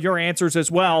want to know your answers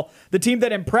as well. The team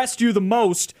that impressed you the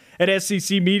most at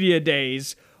SEC Media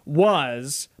Days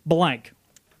was blank.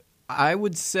 I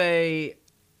would say,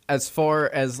 as far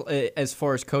as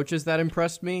coaches that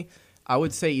impressed me, I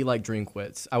would say Eli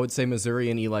Drinkwitz. I would say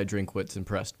Missouri and Eli Drinkwitz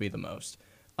impressed me the most.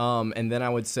 And then I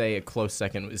would say a close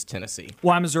second was Tennessee.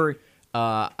 Why Missouri?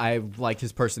 I liked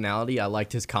his personality. I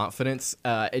liked his confidence.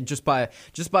 Just by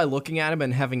looking at him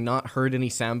and having not heard any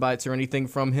sound bites or anything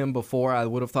from him before, I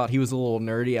would have thought he was a little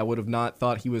nerdy. I would have not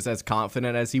thought he was as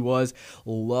confident as he was.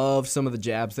 Love some of the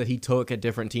jabs that he took at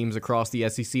different teams across the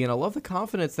SEC, and I love the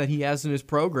confidence that he has in his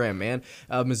program, man.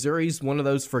 Missouri's one of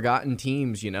those forgotten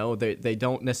teams, you know. They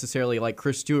don't necessarily, like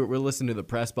Chris Stewart, we listened to the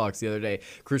press box the other day,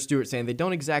 Chris Stewart saying they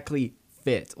don't exactly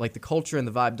fit. Like, the culture and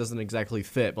the vibe doesn't exactly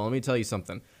fit. But let me tell you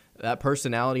something. That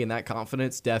personality and that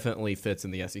confidence definitely fits in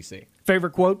the SEC.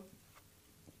 Favorite quote?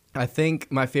 I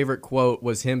think my favorite quote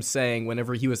was him saying,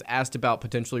 whenever he was asked about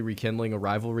potentially rekindling a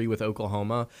rivalry with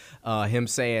Oklahoma, him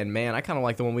saying, man, I kind of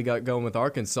like the one we got going with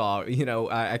Arkansas. You know,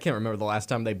 I can't remember the last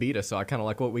time they beat us, so I kind of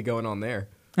like what we going on there.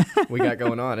 We got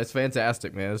going on. It's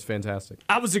fantastic, man. It's fantastic.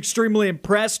 I was extremely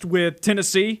impressed with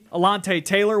Tennessee. Alontae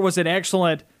Taylor was an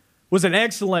excellent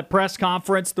press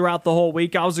conference throughout the whole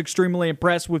week. I was extremely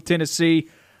impressed with Tennessee.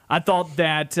 I thought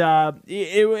that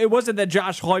it wasn't that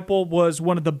Josh Heupel was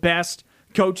one of the best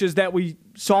coaches that we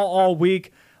saw all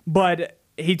week, but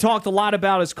he talked a lot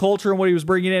about his culture and what he was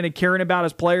bringing in and caring about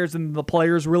his players, and the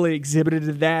players really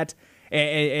exhibited that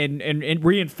and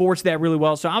reinforced that really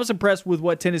well. So I was impressed with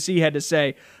what Tennessee had to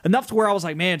say, enough to where I was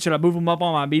like, man, should I move him up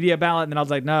on my media ballot? And then I was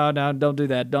like, no, don't do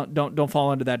that. Don't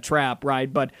fall into that trap,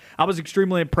 right? But I was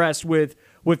extremely impressed with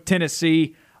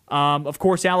Tennessee. Of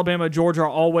course, Alabama and Georgia are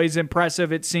always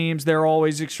impressive, it seems. They're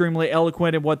always extremely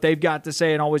eloquent in what they've got to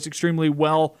say and always extremely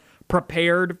well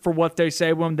prepared for what they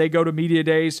say when they go to media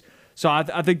days. So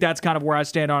I think that's kind of where I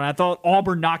stand on it. I thought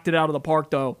Auburn knocked it out of the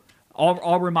park, though.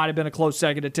 Auburn might have been a close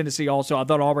second to Tennessee also. I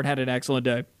thought Auburn had an excellent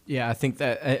day. Yeah, I think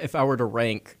that if I were to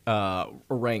rank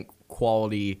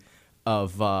quality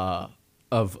of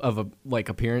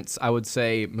appearance, I would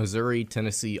say Missouri,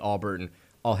 Tennessee, Auburn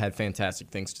all had fantastic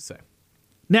things to say.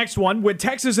 Next one, when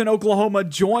Texas and Oklahoma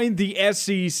join the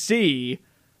SEC,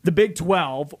 the Big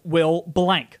 12 will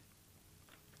blank.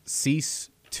 Cease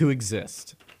to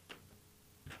exist.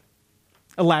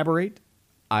 Elaborate.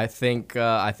 I think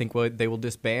they will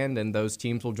disband and those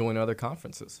teams will join other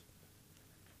conferences.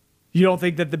 You don't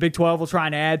think that the Big 12 will try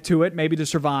and add to it, maybe to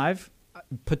survive?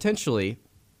 Potentially,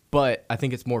 but I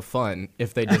think it's more fun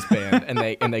if they disband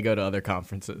and they go to other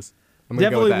conferences.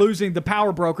 Definitely losing the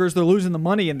power brokers. They're losing the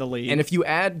money in the league. And if you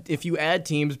add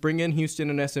teams, bring in Houston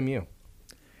and SMU.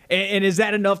 And is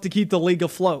that enough to keep the league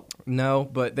afloat? No,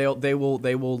 but they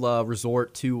will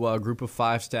resort to group of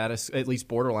 5 status, at least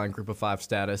borderline group of 5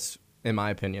 status, in my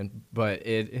opinion. But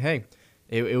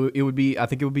it would be, I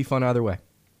think it would be fun either way.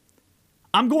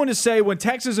 I'm going to say when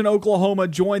Texas and Oklahoma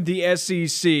join the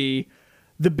SEC,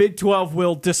 the Big 12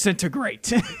 will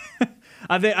disintegrate.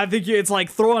 I think it's like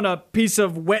throwing a piece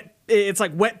of wet. It's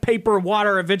like wet paper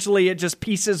water. Eventually, it just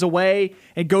pieces away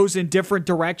and goes in different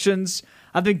directions.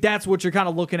 I think that's what you're kind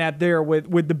of looking at there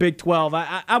with the Big 12.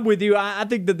 I'm with you. I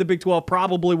think that the Big 12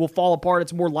 probably will fall apart.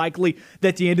 It's more likely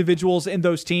that the individuals in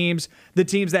those teams, the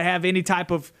teams that have any type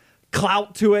of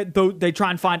clout to it, though, they try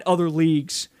and find other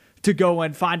leagues to go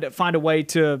and find a way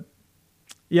to,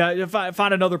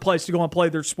 find another place to go and play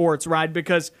their sports, right?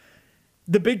 Because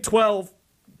the Big 12,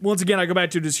 once again, I go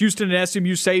back to, does Houston and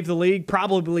SMU save the league?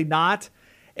 Probably not.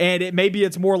 And maybe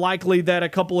it's more likely that a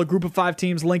couple of group of 5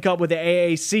 teams link up with the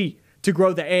AAC to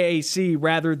grow the AAC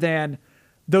rather than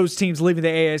those teams leaving the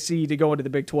AAC to go into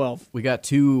the Big 12. We got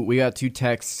two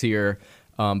texts here,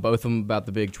 both of them about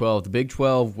the Big 12. The Big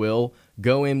 12 will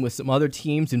go in with some other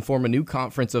teams and form a new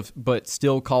conference, but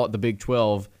still call it the Big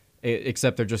 12,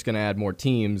 except they're just going to add more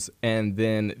teams. And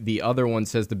then the other one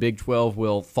says the Big 12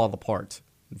 will fall apart.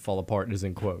 Fall apart is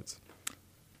in quotes.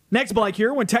 Next blank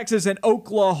here, when Texas and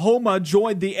Oklahoma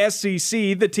joined the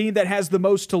SEC, the team that has the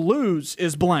most to lose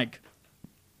is blank.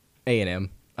 A&M.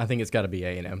 I think it's got to be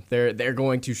A&M. They're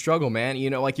going to struggle, man. You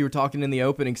know, like you were talking in the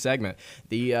opening segment,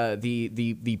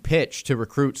 the pitch to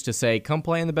recruits to say, come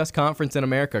play in the best conference in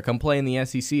America, come play in the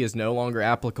SEC is no longer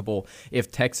applicable if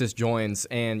Texas joins.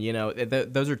 And, you know,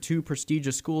 those are 2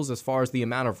 prestigious schools as far as the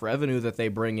amount of revenue that they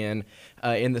bring in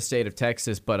the state of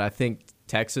Texas. But I think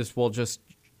Texas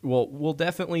will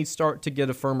definitely start to get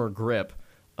a firmer grip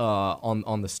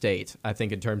on the state, I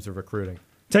think, in terms of recruiting.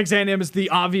 Texas A&M is the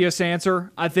obvious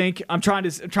answer, I think. I'm trying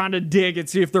to dig and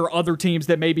see if there are other teams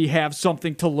that maybe have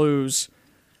something to lose.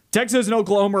 Texas and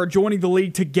Oklahoma are joining the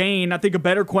league to gain. I think a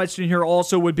better question here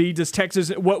also would be,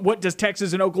 what does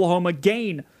Texas and Oklahoma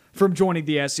gain from joining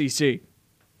the SEC?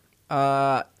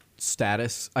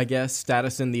 Status, I guess.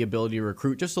 Status and the ability to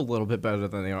recruit just a little bit better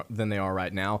than they are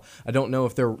right now. I don't know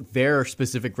if their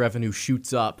specific revenue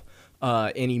shoots up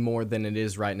any more than it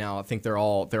is right now. I think they're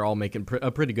all making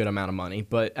a pretty good amount of money,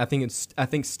 but I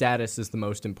think status is the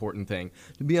most important thing.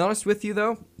 To be honest with you,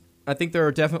 though, I think there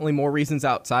are definitely more reasons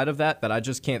outside of that I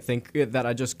just couldn't think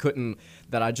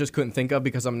of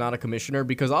because I'm not a commissioner.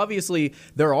 Because obviously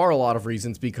there are a lot of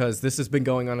reasons, because this has been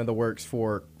going on in the works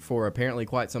for apparently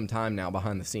quite some time now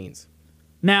behind the scenes.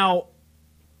 Now,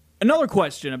 another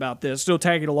question about this, still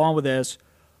tagging along with this: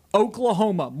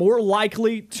 Oklahoma more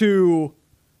likely to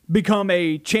become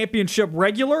a championship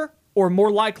regular, or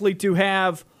more likely to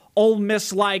have Ole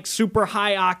Miss-like super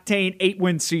high octane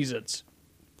 8-win seasons?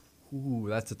 Ooh,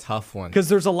 that's a tough one. Because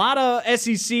there's a lot of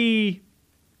SEC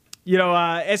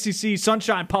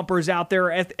sunshine pumpers out there,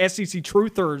 SEC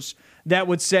truthers, that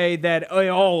would say that,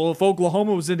 if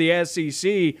Oklahoma was in the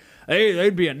SEC,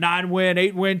 they'd be a 9-win,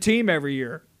 8-win team every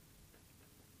year.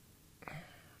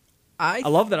 I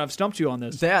love that I've stumped you on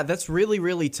this. Yeah, that's really,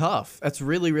 really tough. That's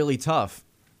really, really tough.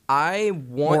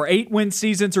 Or 8-win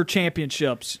seasons or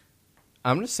championships.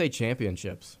 I'm going to say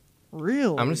championships. Really?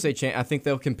 I'm going to say I think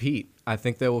they'll compete. I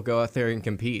think they will go out there and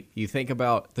compete. You think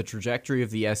about the trajectory of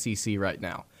the SEC right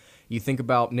now. You think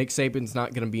about Nick Saban's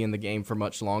not going to be in the game for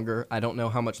much longer. I don't know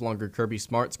how much longer Kirby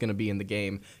Smart's going to be in the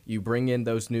game. You bring in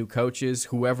those new coaches,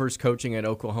 whoever's coaching at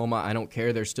Oklahoma, I don't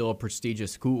care. They're still a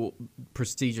prestigious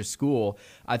school.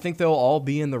 I think they'll all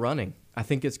be in the running. I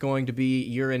think it's going to be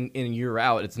year in and year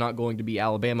out. It's not going to be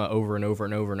Alabama over and over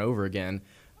and over and over again.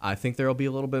 I think there will be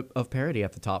a little bit of parity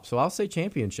at the top. So I'll say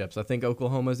championships. I think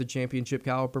Oklahoma is a championship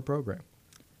caliber program.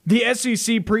 The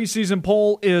SEC preseason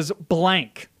poll is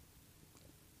blank.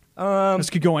 This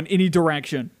could go in any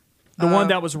direction. The one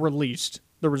that was released,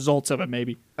 the results of it,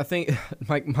 maybe. I think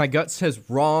my gut says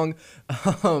wrong,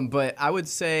 but I would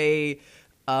say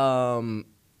not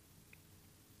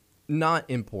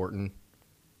important.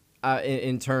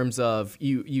 In terms of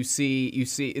you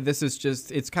see this is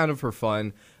just, it's kind of for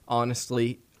fun,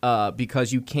 honestly,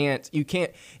 because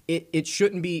it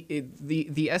shouldn't be,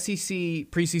 the SEC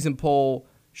preseason poll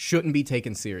shouldn't be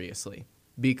taken seriously,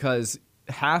 because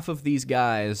half of these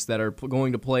guys that are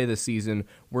going to play this season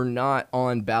were not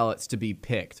on ballots to be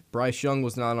picked. Bryce Young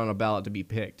was not on a ballot to be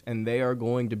picked, and they are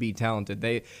going to be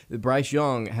talented. Bryce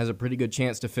Young has a pretty good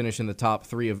chance to finish in the top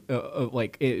three of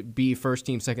be first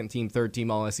team, second team, third team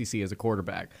All SEC as a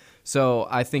quarterback. So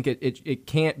I think it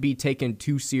can't be taken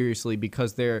too seriously,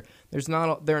 because you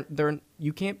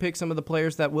can't pick some of the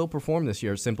players that will perform this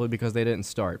year simply because they didn't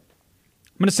start.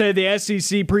 I'm going to say the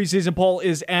SEC preseason poll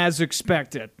is as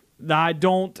expected.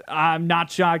 I'm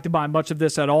not shocked by much of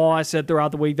this at all. I said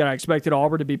throughout the week that I expected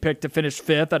Auburn to be picked to finish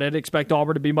 5th. I didn't expect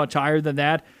Auburn to be much higher than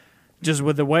that, just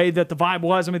with the way that the vibe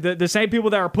was. I mean, the same people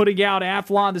that are putting out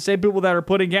Athlon, the same people that are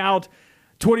putting out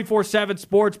 24/7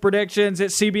 sports predictions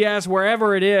at CBS,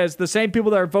 wherever it is, the same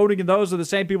people that are voting in those are the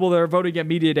same people that are voting at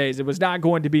media days. It was not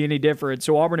going to be any different.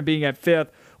 So Auburn being at 5th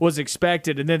was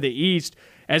expected. And then the East,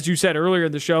 as you said earlier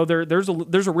in the show, there's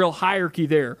a real hierarchy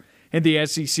there in the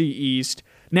SEC East.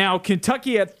 Now,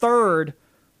 Kentucky at 3rd,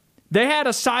 they had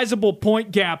a sizable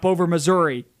point gap over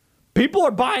Missouri. People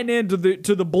are buying into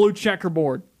the blue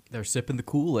checkerboard. They're sipping the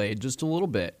Kool-Aid just a little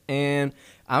bit. And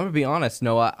I'm going to be honest,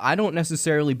 Noah, I don't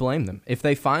necessarily blame them. If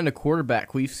they find a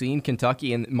quarterback, we've seen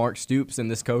Kentucky and Mark Stoops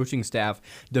and this coaching staff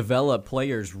develop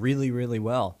players really, really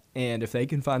well. And if they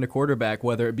can find a quarterback,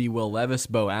 whether it be Will Levis,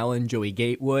 Bo Allen, Joey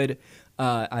Gatewood,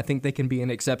 I think they can be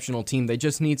an exceptional team. They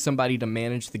just need somebody to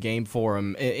manage the game for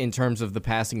them in terms of the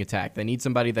passing attack. They need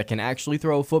somebody that can actually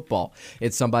throw a football.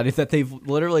 It's somebody that they've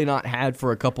literally not had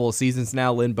for a couple of seasons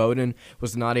now. Lynn Bowden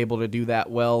was not able to do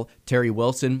that well. Terry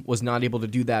Wilson was not able to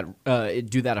do that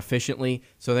efficiently.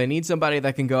 So they need somebody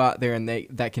that can go out there and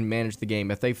that can manage the game.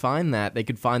 If they find that, they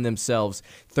could find themselves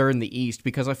 3rd in the East,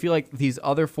 because I feel like these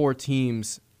other 4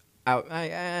 teams,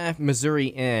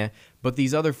 Missouri, but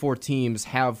these other 4 teams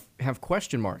have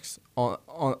question marks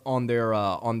on their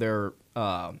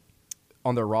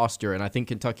roster, and I think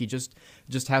Kentucky just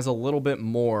has a little bit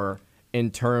more in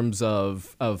terms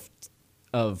of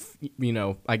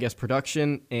I guess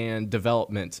production and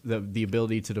development, the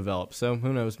ability to develop. So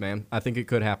who knows, man? I think it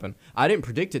could happen. I didn't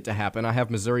predict it to happen. I have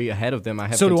Missouri ahead of them. I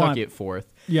have Kentucky at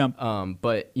fourth. Yeah.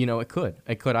 But it could.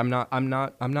 It could. I'm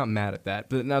not mad at that.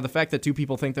 But now the fact that two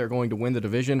people think they're going to win the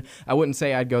division, I wouldn't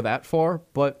say I'd go that far.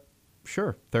 But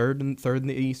sure, third in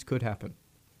the East could happen.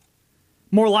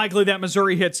 More likely that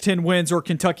Missouri hits 10 wins or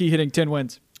Kentucky hitting 10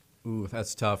 wins. Ooh,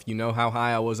 that's tough. You know how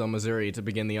high I was on Missouri to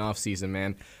begin the offseason,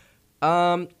 man.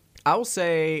 I'll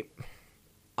say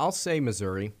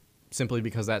Missouri, simply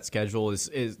because that schedule is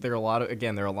there are a lot of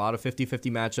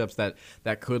 50-50 matchups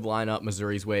that could line up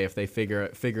Missouri's way if they figure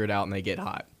it out and they get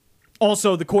hot.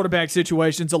 Also, the quarterback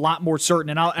situation's a lot more certain,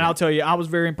 and I'll tell you, I was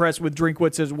very impressed with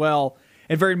Drinkwitz as well,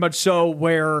 and very much so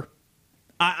where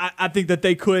I think that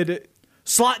they could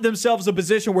slot themselves a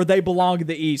position where they belong in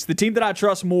the East. The team that I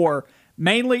trust more,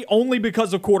 mainly only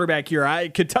because of quarterback here.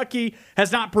 Kentucky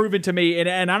has not proven to me,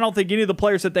 and I don't think any of the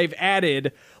players that they've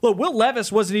added. Look, Will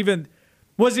Levis wasn't even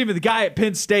the guy at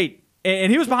Penn State,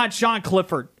 and he was behind Sean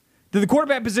Clifford. Did the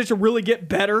quarterback position really get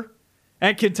better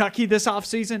at Kentucky this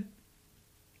offseason?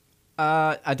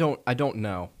 I don't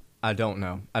know. I'll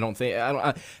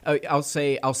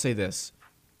say this.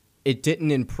 It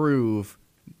didn't improve,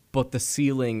 but the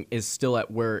ceiling is still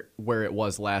at where it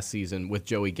was last season with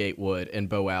Joey Gatewood and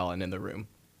Bo Allen in the room.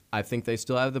 I think they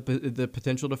still have the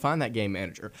potential to find that game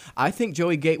manager. I think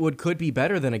Joey Gatewood could be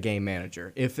better than a game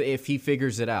manager if he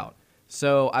figures it out.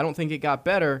 So I don't think it got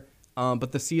better,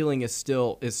 but the ceiling is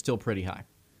still pretty high.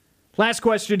 Last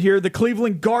question here. The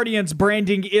Cleveland Guardians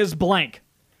branding is blank.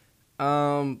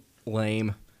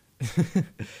 Lame.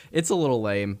 It's a little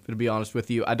lame, to be honest with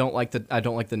you. I don't like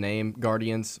the name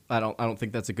Guardians. I don't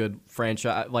think that's a good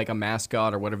franchise, like a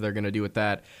mascot or whatever they're gonna do with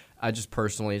that. I just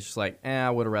personally, it's just like, I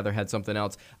would have rather had something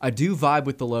else. I do vibe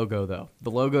with the logo though.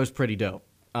 The logo is pretty dope.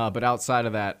 But outside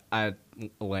of that,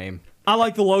 lame. I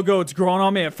like the logo. It's growing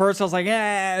on me. At first, I was like,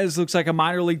 this looks like a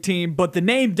minor league team. But the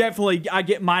name definitely, I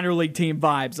get minor league team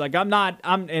vibes. Like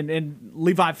and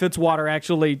Levi Fitzwater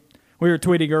actually, we were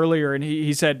tweeting earlier, and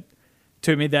he said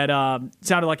to me that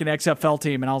sounded like an XFL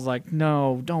team, and I was like,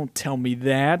 no, don't tell me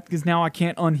that, because now I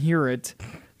can't unhear it.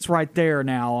 It's right there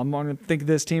now. I'm going to think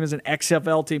this team is an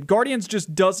XFL team. Guardians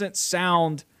just doesn't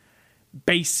sound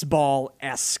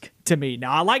baseball-esque to me.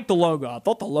 Now, I like the logo. I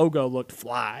thought the logo looked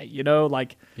fly,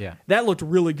 that looked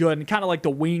really good, and kind of like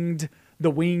the winged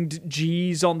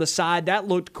G's on the side. That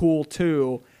looked cool,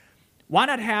 too. Why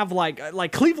not have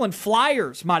like Cleveland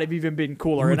Flyers might have even been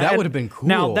cooler. Ooh, that would have been cool.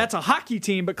 Now, that's a hockey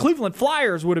team, but Cleveland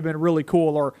Flyers would have been really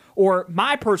cool. Or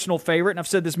my personal favorite, and I've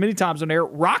said this many times on air,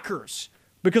 Rockers,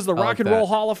 because of the Rock and Roll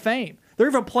Hall of Fame. They're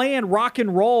even playing rock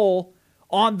and roll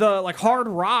on the hard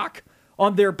rock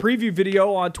on their preview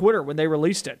video on Twitter when they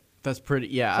released it. That's pretty,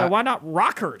 yeah. So why not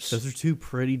Rockers? Those are two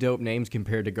pretty dope names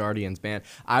compared to Guardians, man.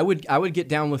 I would get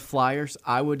down with Flyers.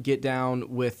 I would get down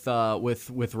with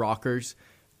Rockers.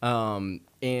 And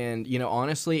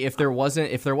honestly, if there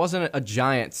wasn't a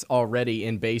Giants already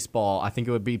in baseball, I think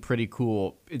it would be pretty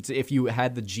cool. If you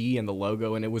had the G and the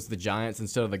logo and it was the Giants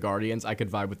instead of the Guardians, I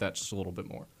could vibe with that just a little bit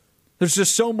more. There's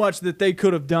just so much that they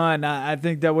could have done. I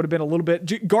think that would have been a little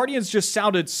bit. Guardians just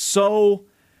sounded so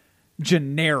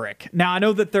generic. Now I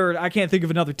know that I can't think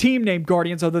of another team named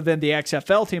Guardians other than the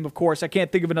XFL team, of course. I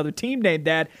can't think of another team named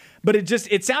that, but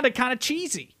it sounded kind of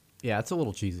cheesy. Yeah, it's a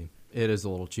little cheesy. It is a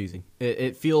little cheesy.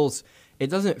 It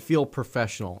doesn't feel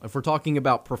professional. If we're talking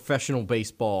about professional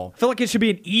baseball, I feel like it should be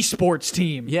an esports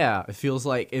team. Yeah, it feels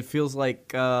like a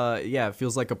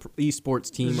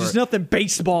esports team. There's nothing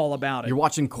baseball about it. You're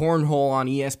watching cornhole on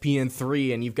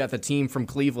ESPN3, and you've got the team from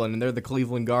Cleveland, and they're the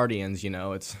Cleveland Guardians.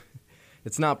 It's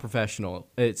not professional.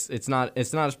 It's not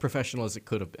as professional as it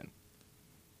could have been.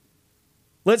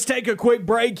 Let's take a quick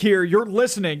break here. You're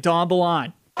listening to On the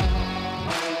Line.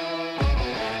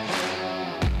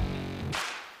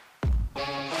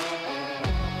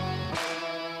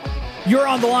 You're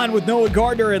on the line with Noah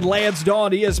Gardner and Lance Dawe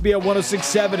on ESPN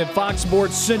 106.7 and Fox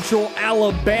Sports Central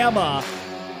Alabama.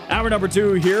 Hour number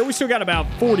 2 here. We still got about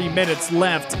 40 minutes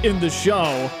left in the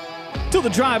show. Till the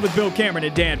Drive with Bill Cameron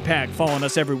and Dan Pack, following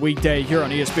us every weekday here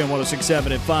on ESPN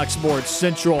 106.7 and Fox Sports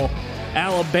Central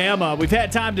Alabama. We've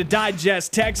had time to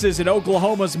digest Texas and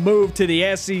Oklahoma's move to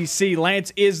the SEC.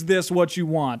 Lance, is this what you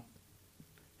want?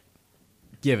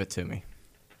 Give it to me.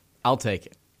 I'll take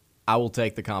it. I will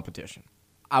take the competition.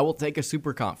 I will take a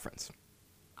super conference.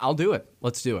 I'll do it.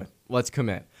 Let's do it. Let's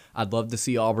commit. I'd love to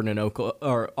see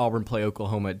Auburn play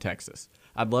Oklahoma and Texas.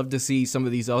 I'd love to see some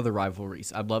of these other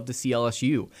rivalries. I'd love to see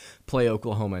LSU play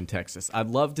Oklahoma and Texas. I'd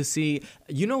love to see,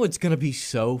 what's going to be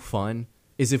so fun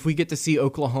is if we get to see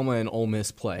Oklahoma and Ole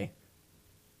Miss play.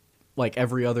 like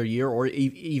every other year or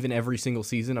even every single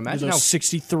season. Imagine those how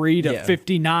 63 to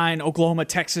 59 Oklahoma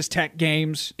Texas Tech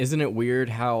games. Isn't it weird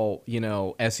how,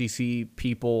 SEC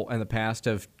people in the past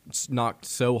have knocked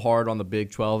so hard on the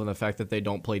Big 12 and the fact that they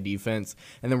don't play defense,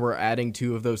 and then we're adding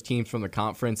 2 of those teams from the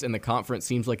conference, and the conference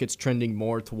seems like it's trending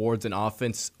more towards an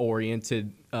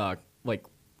offense-oriented,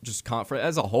 just conference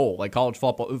as a whole, like college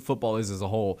football is as a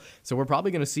whole. So we're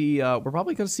probably going to see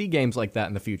games like that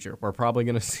in the future. We're probably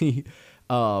going to see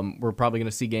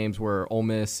games where Ole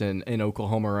Miss and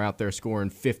Oklahoma are out there scoring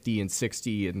 50 and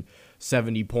 60 and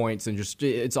 70 points, and just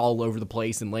it's all over the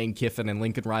place. And Lane Kiffin and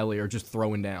Lincoln Riley are just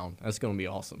throwing down. That's going to be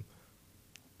awesome.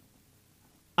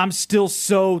 I'm still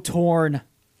so torn.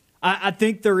 I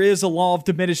think there is a law of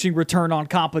diminishing return on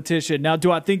competition. Now,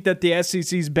 do I think that the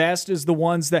SEC's best is the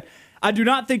ones that... I do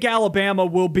not think Alabama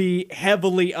will be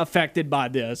heavily affected by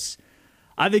this.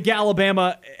 I think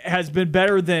Alabama has been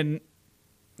better than,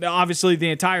 obviously,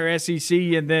 the entire SEC,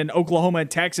 and then Oklahoma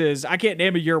and Texas. I can't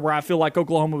name a year where I feel like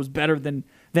Oklahoma was better than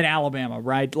Alabama,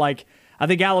 right? Like, I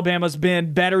think Alabama's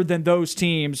been better than those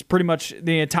teams pretty much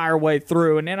the entire way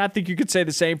through. And I think you could say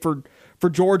the same for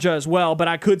Georgia as well, but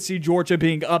I could see Georgia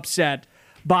being upset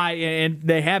by, and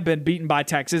they have been beaten by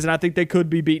Texas, and I think they could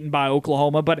be beaten by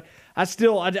Oklahoma, but I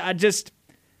think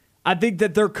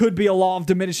that there could be a law of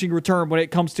diminishing return when it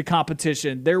comes to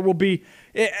competition. There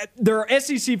are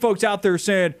SEC folks out there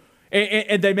saying,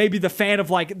 and they may be the fan of,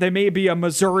 like, they may be a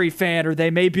Missouri fan, or they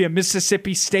may be a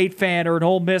Mississippi State fan, or an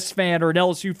Ole Miss fan, or an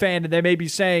LSU fan, and they may be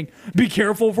saying, be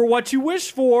careful for what you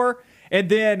wish for. And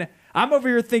then I'm over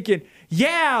here thinking,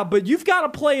 yeah, but you've got to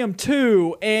play them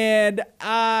too, and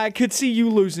I could see you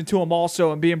losing to them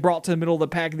also and being brought to the middle of the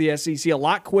pack of the SEC a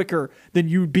lot quicker than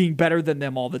you being better than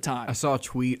them all the time. I saw a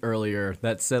tweet earlier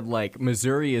that said, like,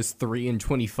 Missouri is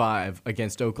 3-25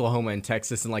 against Oklahoma and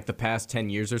Texas in, like, the past 10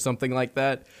 years or something like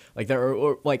that. Like,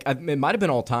 it might have been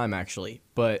all time, actually,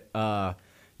 but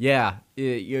yeah,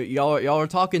 y'all are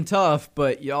talking tough,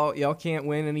 but y'all can't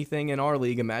win anything in our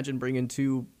league. Imagine bringing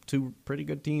two pretty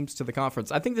good teams to the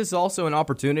conference. I think this is also an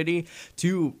opportunity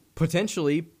to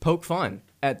potentially poke fun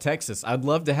at Texas. I'd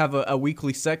love to have a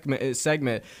weekly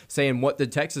segment saying what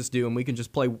did Texas do, and we can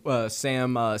just play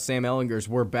Sam Ellinger's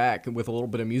 "We're Back" with a little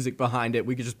bit of music behind it.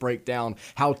 We could just break down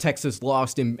how Texas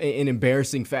lost in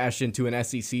embarrassing fashion to an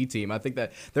SEC team. I think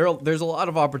that there's a lot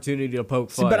of opportunity to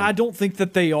poke fun. But I don't think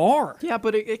that they are. Yeah,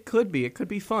 but it could be. It could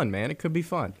be fun, man. It could be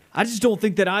fun. I just don't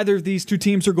think that either of these two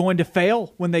teams are going to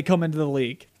fail when they come into the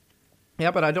league. Yeah,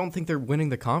 but I don't think they're winning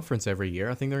the conference every year.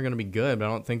 I think they're going to be good, but I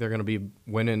don't think they're going to be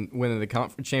winning the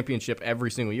conference championship every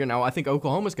single year. Now, I think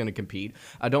Oklahoma's going to compete.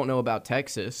 I don't know about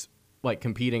Texas, like,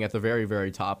 competing at the very,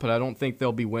 very top, but I don't think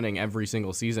they'll be winning every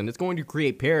single season. It's going to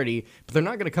create parity, but they're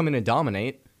not going to come in and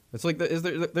dominate. It's like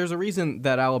there's a reason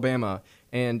that Alabama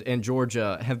and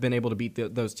Georgia have been able to beat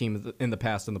those teams in the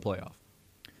past in the playoff.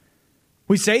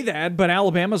 We say that, but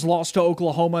Alabama's lost to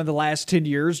Oklahoma in the last 10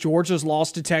 years. Georgia's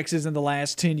lost to Texas in the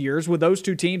last 10 years. When those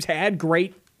two teams had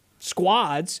great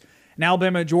squads, and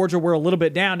Alabama and Georgia were a little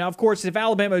bit down. Now, of course, if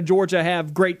Alabama and Georgia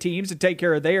have great teams and take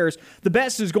care of theirs, the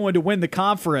best is going to win the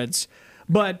conference.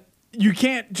 But you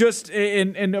can't just,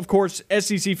 and of course,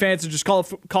 SEC fans and just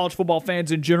college football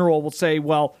fans in general will say,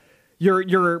 well, there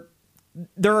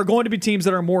are going to be teams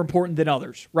that are more important than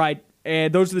others, right?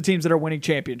 And those are the teams that are winning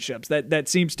championships. That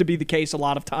seems to be the case a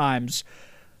lot of times.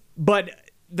 But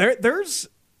there's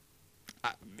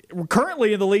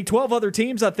currently in the league 12 other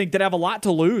teams, I think, that have a lot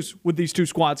to lose with these two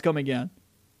squads coming in.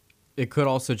 It could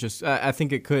also just, I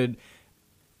think it could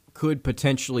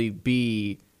potentially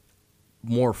be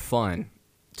more fun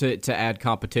to add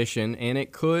competition, and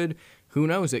it could, who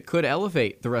knows, it could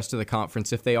elevate the rest of the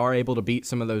conference. If they are able to beat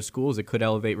some of those schools, it could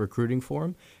elevate recruiting for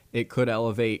them. It could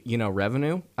elevate,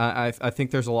 revenue. I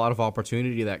think there's a lot of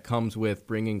opportunity that comes with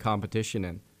bringing competition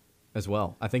in as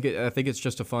well. I think it's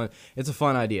just a fun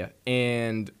idea.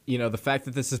 And, the fact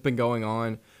that this has been going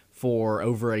on for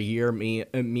over a year,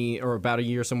 or about a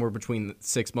year, somewhere between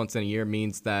 6 months and a year,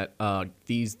 means that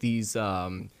these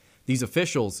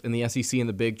officials in the SEC and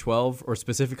the Big 12, or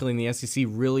specifically in the SEC,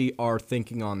 really are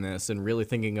thinking on this and really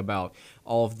thinking about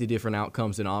all of the different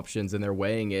outcomes and options, and they're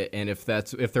weighing it. And if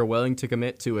they're willing to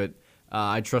commit to it,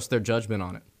 I trust their judgment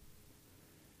on it.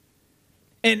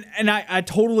 And I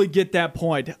totally get that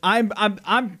point. It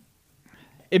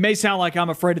may sound like I'm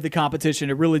afraid of the competition.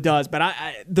 It really does, but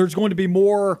there's going to be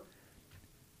more.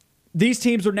 These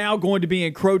teams are now going to be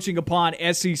encroaching upon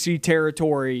SEC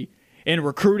territory and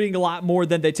recruiting a lot more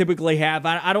than they typically have.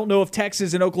 I don't know if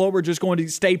Texas and Oklahoma are just going to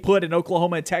stay put in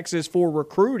Oklahoma and Texas for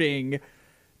recruiting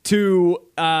to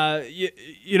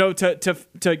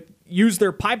use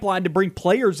their pipeline to bring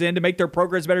players in to make their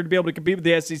programs better to be able to compete with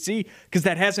the SEC, because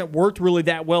that hasn't worked really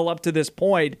that well up to this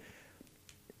point.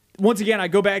 Once again, I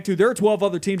go back to there are 12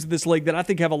 other teams in this league that I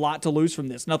think have a lot to lose from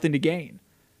this, nothing to gain.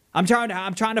 I'm trying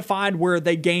to find where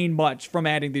they gain much from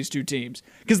adding these two teams,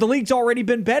 because the league's already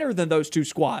been better than those two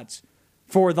squads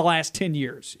for the last 10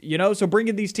 years. So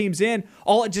bringing these teams in,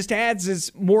 all it just adds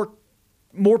is more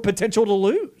potential to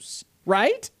lose,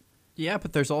 right? Yeah,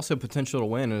 but there's also potential to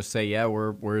win and to say, yeah,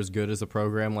 we're as good as a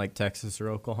program like Texas or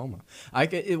Oklahoma.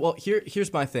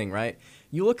 Here's my thing, right?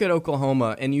 You look at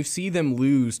Oklahoma and you see them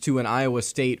lose to an Iowa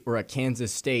State or a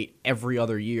Kansas State every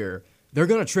other year. They're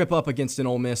going to trip up against an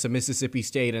Ole Miss, a Mississippi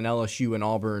State, an LSU, an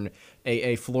Auburn,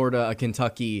 a Florida, a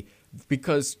Kentucky,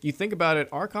 because you think about it,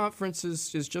 our conference is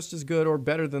just as good or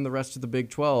better than the rest of the Big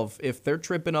 12. If they're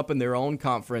tripping up in their own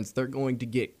conference, they're not going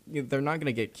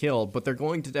to get killed, but they're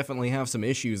going to definitely have some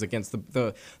issues against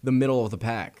the middle of the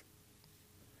pack.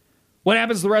 What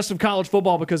happens to the rest of college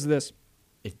football because of this?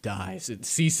 It dies. It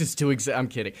ceases to exist. I'm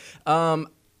kidding.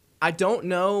 I don't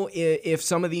know if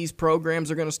some of these programs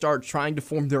are going to start trying to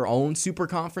form their own super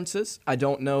conferences. I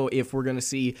don't know if we're going to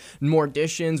see more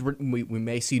additions. We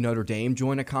may see Notre Dame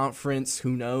join a conference.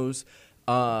 Who knows?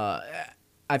 I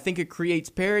think it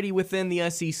creates parity within the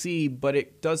SEC, but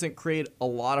it doesn't create a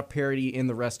lot of parity in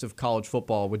the rest of college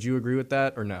football. Would you agree with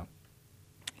that or no?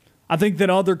 I think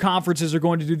that other conferences are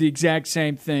going to do the exact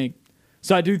same thing.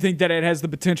 So I do think that it has the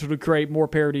potential to create more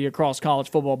parity across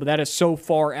college football, but that is so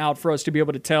far out for us to be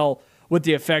able to tell what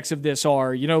the effects of this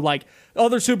are. Like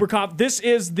other this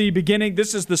is the beginning.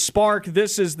 This is the spark.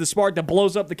 This is the spark that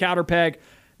blows up the counter peg.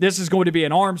 This is going to be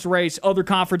an arms race. Other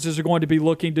conferences are going to be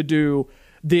looking to do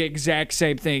the exact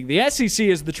same thing. The SEC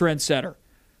is the trendsetter.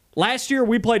 Last year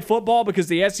we played football because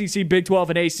the SEC, Big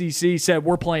 12, and ACC said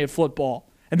we're playing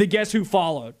football. And then guess who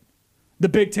followed? The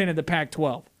Big 10 and the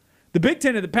Pac-12. The Big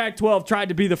 10 and the Pac-12 tried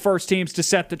to be the first teams to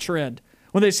set the trend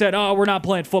when they said, we're not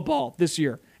playing football this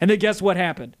year. And then guess what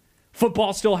happened?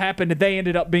 Football still happened, and they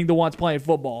ended up being the ones playing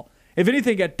football. If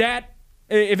anything,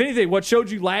 what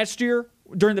showed you last year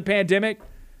during the pandemic,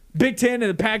 Big 10 and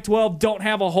the Pac-12 don't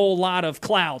have a whole lot of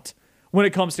clout when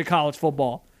it comes to college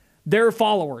football. They're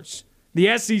followers.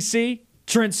 The SEC,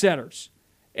 trendsetters.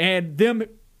 And the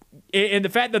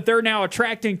fact that they're now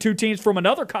attracting two teams from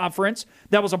another conference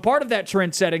that was a part of that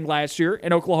trend setting last year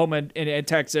in Oklahoma and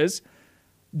Texas,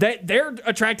 that they're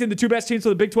attracting the two best teams of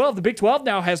the Big 12. The Big 12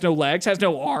 now has no legs, has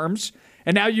no arms.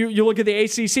 And now you look at the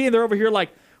ACC and they're over here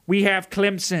like, we have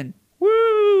Clemson.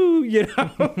 Woo!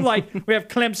 Like we have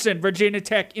Clemson, Virginia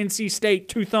Tech, NC State,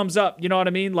 2 thumbs up. You know what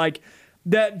I mean? Like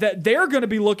that they're going to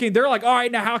be looking. They're like, all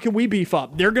right, now how can we beef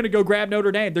up? They're going to go grab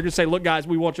Notre Dame. They're going to say, look, guys,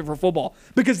 we want you for football.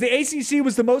 Because the ACC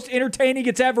was the most entertaining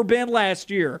it's ever been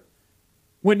last year.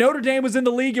 When Notre Dame was in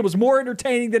the league, it was more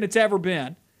entertaining than it's ever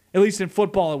been. At least in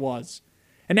football it was.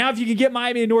 And now if you can get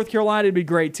Miami and North Carolina to be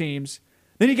great teams,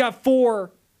 then you got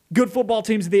 4 good football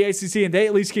teams in the ACC, and they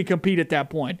at least can compete at that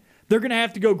point. They're going to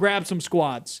have to go grab some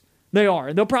squads. They are.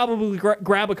 And they'll probably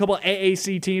grab a couple of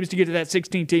AAC teams to get to that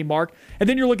 16-team mark. And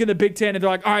then you're looking at the Big 10, and they're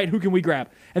like, all right, who can we grab?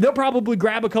 And they'll probably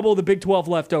grab a couple of the Big 12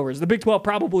 leftovers. The Big 12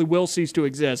 probably will cease to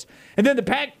exist. And then the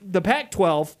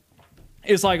Pac-12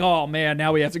 is like, oh, man,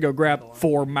 now we have to go grab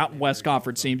 4 Mountain West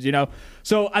Conference teams,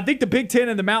 So I think the Big 10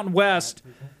 and the Mountain West,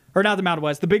 or not the Mountain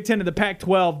West, the Big 10 and the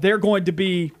Pac-12, they're going to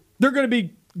be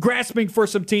grasping for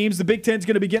some teams. The Big 10 is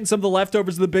going to be getting some of the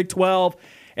leftovers of the Big 12.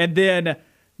 And then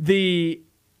the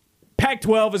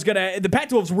Pac-12 the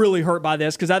Pac-12's really hurt by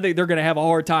this because I think they're going to have a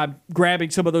hard time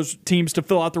grabbing some of those teams to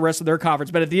fill out the rest of their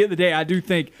conference. But at the end of the day, I do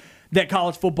think that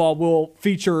college football will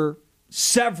feature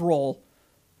several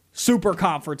super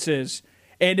conferences,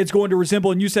 and it's going to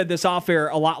resemble, and you said this off air,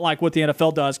 a lot like what the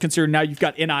NFL does, considering now you've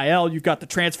got NIL, you've got the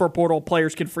transfer portal,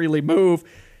 players can freely move.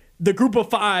 The group of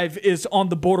 5 is on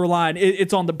the borderline.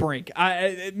 It's on the brink.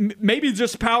 Maybe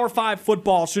just Power 5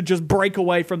 football should just break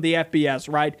away from the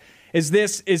FBS, right? Is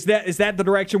that the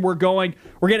direction we're going?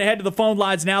 We're going to head to the phone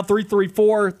lines now,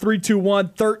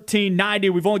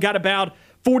 334-321-1390. We've only got about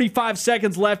 45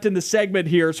 seconds left in the segment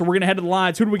here, so we're going to head to the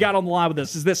lines. Who do we got on the line with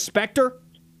us? Is this Spectre?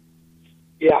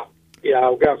 Yeah,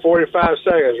 I've got 45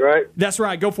 seconds, right? That's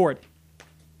right. Go for it.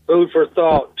 Food for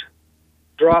thought.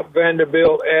 Drop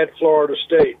Vanderbilt, add Florida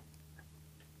State.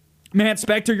 Man,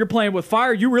 Spectre, you're playing with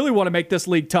fire. You really want to make this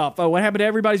league tough. What happened to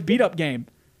everybody's beat-up game?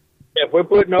 If we're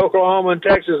putting Oklahoma and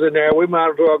Texas in there, we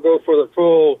might as well go for the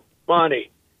full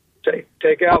money.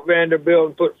 Take out Vanderbilt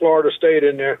and put Florida State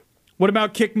in there. What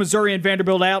about kick Missouri and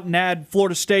Vanderbilt out and add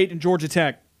Florida State and Georgia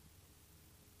Tech?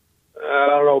 I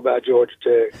don't know about Georgia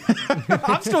Tech.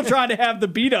 I'm still trying to have the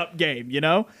beat-up game,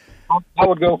 I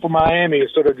would go for Miami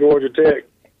instead of Georgia Tech.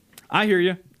 I hear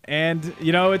you. And,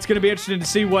 it's going to be interesting to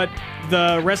see what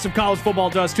the rest of college football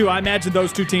does, too. I imagine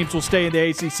those two teams will stay in the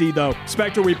ACC, though.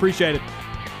 Spectre, we appreciate it.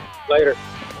 Later.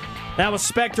 That was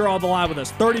Spectre on the line with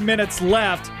us. 30 minutes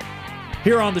left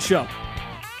here on the show.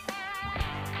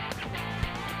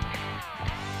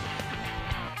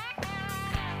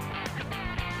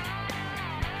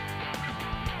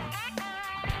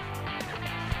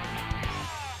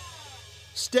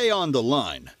 Stay on the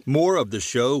line. More of the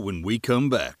show when we come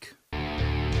back.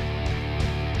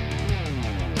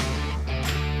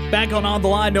 Back on the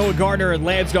line, Noah Gardner and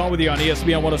Lance Dawe with you on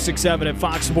ESPN 106.7 at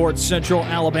Fox Sports Central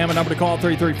Alabama. Number to call,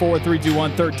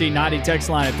 334-321-1390. Text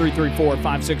line at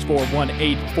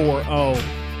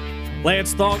 334-564-1840.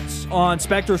 Lance, thoughts on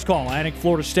Spectre's call? Adding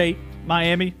Florida State,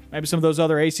 Miami, maybe some of those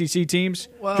other ACC teams,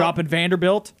 dropping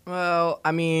Vanderbilt? Well,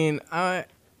 I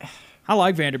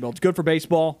like Vanderbilt. It's good for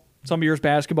baseball. Some years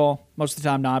basketball, most of the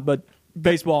time not, but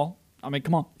baseball, come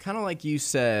on. Kind of like you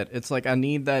said, it's like I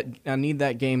need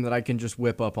that game that I can just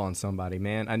whip up on somebody,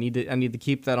 man. I need to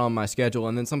keep that on my schedule.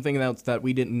 And then something else that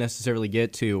we didn't necessarily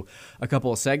get to a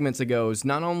couple of segments ago is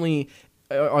not only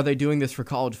are they doing this for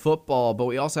college football, but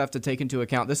we also have to take into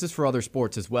account this is for other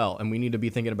sports as well, and we need to be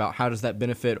thinking about how does that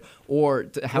benefit, or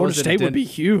how is it Florida State would be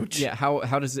huge. Yeah, how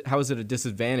is it a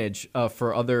disadvantage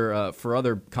for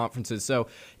other conferences? So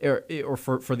or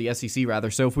for the SEC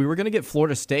rather. So if we were going to get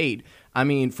Florida State,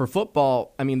 for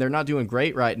football, they're not doing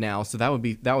great right now, so that would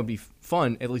be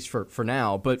fun, at least for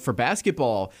now. But for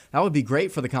basketball, that would be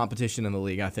great for the competition in the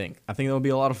league. I think that would be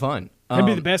a lot of fun. They'd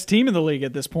be the best team in the league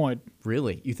at this point.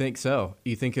 Really? You think so?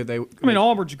 You think they...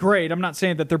 Auburn's great. I'm not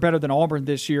saying that they're better than Auburn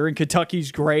this year, and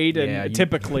Kentucky's great, and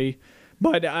typically.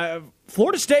 But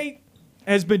Florida State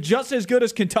has been just as good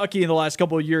as Kentucky in the last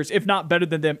couple of years, if not better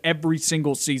than them every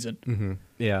single season. Mm-hmm.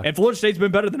 Yeah. And Florida State's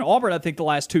been better than Auburn, I think, the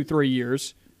last 2-3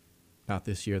 years. Not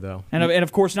this year, though. And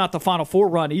of course, not the Final Four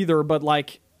run either, but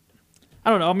I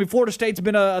don't know. Florida State's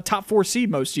been a top 4 seed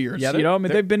most years. Yeah,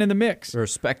 they've been in the mix. A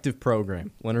respective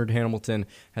program. Leonard Hamilton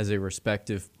has a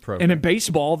respective program. And in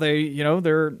baseball, they're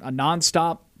a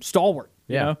nonstop stalwart.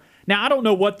 Yeah. Now, I don't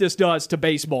know what this does to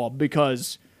baseball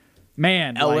because,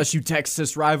 man. LSU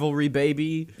Texas rivalry,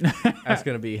 baby. That's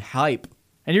going to be hype.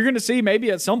 And you're going to see maybe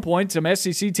at some point some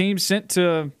SEC teams sent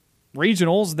to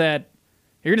regionals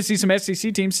you're going to see some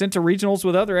SEC teams sent to regionals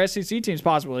with other SEC teams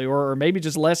possibly, or maybe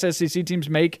just less SEC teams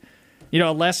make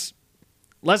less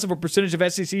of a percentage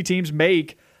of SEC teams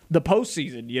make the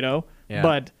postseason, Yeah.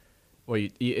 But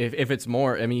if it's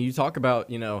more, you talk about,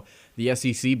 the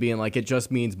SEC being like it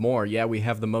just means more. Yeah, we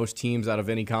have the most teams out of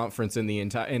any conference in the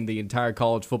entire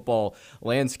college football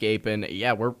landscape, and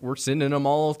yeah, we're sending them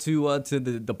all to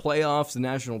the playoffs, the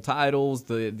national titles,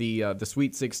 the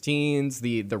Sweet 16s,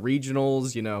 the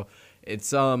regionals.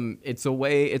 It's a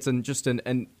way. It's just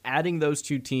an adding those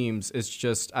two teams is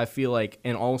just, I feel like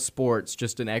in all sports,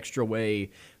 just an extra way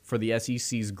for the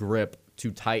SEC's grip to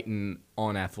tighten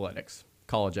on athletics,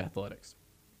 college athletics.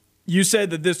 You said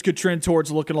that this could trend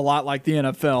towards looking a lot like the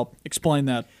NFL. Explain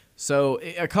that. So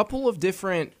a couple of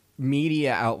different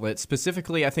media outlets,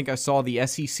 specifically I think I saw the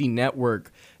SEC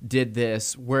Network did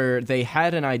this, where they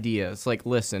had an idea. It's like,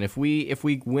 listen, if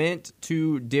we went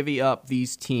to divvy up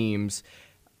these teams,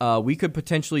 we could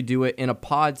potentially do it in a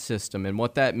pod system. And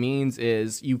what that means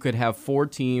is you could have 4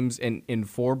 teams in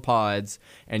 4 pods,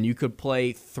 and you could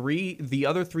play the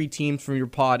other 3 teams from your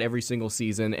pod every single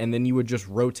season, and then you would just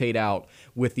rotate out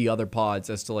with the other pods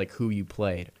as to who you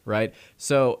played, right?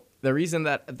 So the reason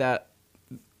that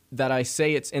I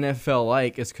say it's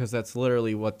NFL-like is because that's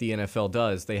literally what the NFL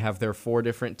does. They have their 4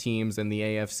 different teams in the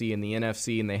AFC and the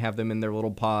NFC, and they have them in their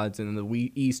little pods, and in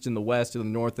the East and the West and the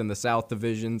North and the South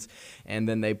divisions, and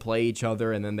then they play each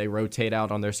other, and then they rotate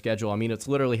out on their schedule. It's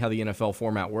literally how the NFL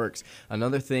format works.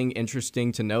 Another thing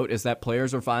interesting to note is that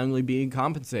players are finally being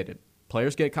compensated.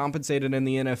 Players get compensated in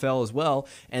the NFL as well,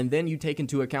 and then you take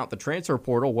into account the transfer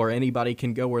portal where anybody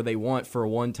can go where they want for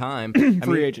one time.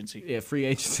 Free agency. Yeah, free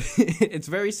agency. It's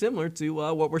very similar to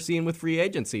what we're seeing with free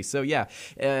agency. So, yeah,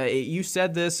 you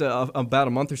said this about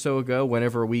a month or so ago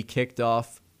whenever we kicked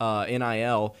off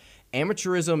NIL.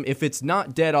 Amateurism, if it's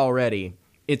not dead already,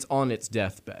 it's on its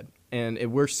deathbed.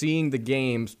 And we're seeing the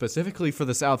game specifically for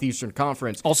the Southeastern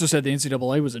Conference. Also said the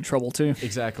NCAA was in trouble too.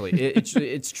 Exactly.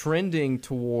 It's trending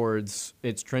towards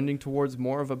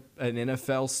more of an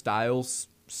NFL style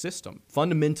system.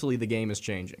 Fundamentally, the game is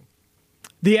changing.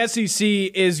 The SEC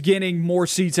is getting more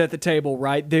seats at the table,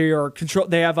 right? They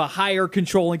have a higher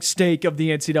controlling stake of the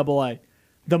NCAA.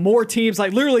 The more teams,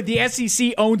 literally, the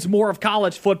SEC owns more of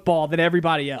college football than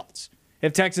everybody else.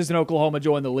 If Texas and Oklahoma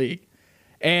join the league.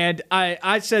 And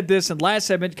I said this in last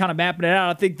segment, kind of mapping it out.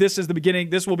 I think this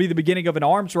will be the beginning of an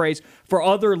arms race for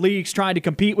other leagues trying to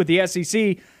compete with the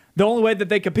SEC. The only way that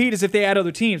they compete is if they add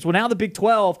other teams. Well, now the Big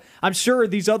 12, I'm sure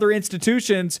these other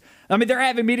institutions, they're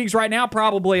having meetings right now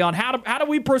probably on how do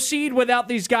we proceed without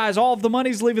these guys. All of the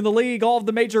money's leaving the league. All of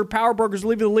the major power brokers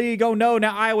leaving the league. Oh, no,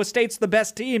 now Iowa State's the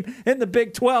best team in the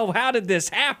Big 12. How did this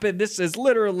happen? This is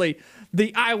literally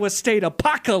the Iowa State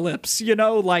apocalypse,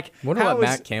 Wonder what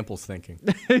Matt Campbell's thinking.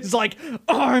 He's like,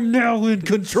 I'm now in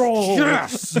control.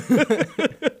 Yes!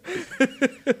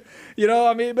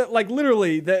 But like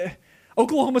literally, the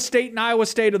Oklahoma State and Iowa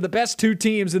State are the best two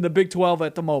teams in the Big 12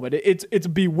 at the moment. It's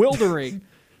bewildering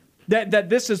that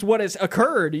this is what has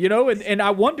occurred, and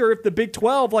I wonder if the Big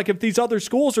 12, like if these other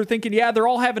schools are thinking, yeah, they're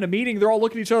all having a meeting, they're all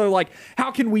looking at each other like,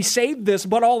 how can we save this?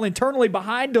 But all internally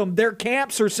behind them, their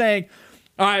camps are saying,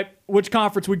 all right, which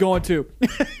conference we going to?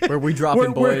 Where we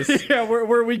dropping, boys?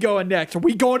 Where are we going next? Are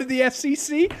we going to the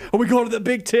SEC? Are we going to the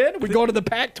Big 10? Are we going to the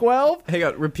Pac-12? Hang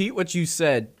on, repeat what you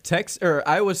said.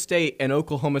 Iowa State and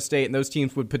Oklahoma State and those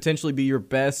teams would potentially be your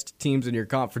best teams in your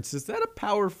conference. Is that a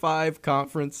Power 5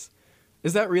 conference?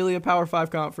 Is that really a Power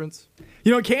 5 conference?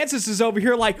 Kansas is over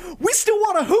here like, we still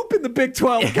want to hoop in the Big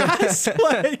 12, guys.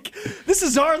 Like, this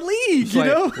is our league,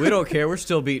 We don't care. We're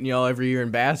still beating y'all every year in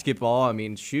basketball.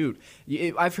 Shoot.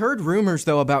 I've heard rumors,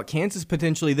 though, about Kansas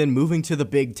potentially then moving to the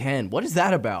Big 10. What is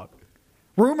that about?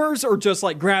 Rumors or just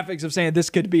like graphics of saying this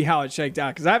could be how it shaked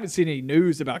out? Because I haven't seen any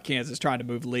news about Kansas trying to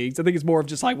move leagues. I think it's more of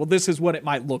just like, well, this is what it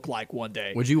might look like one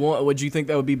day. Would you think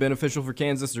that would be beneficial for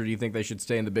Kansas, or do you think they should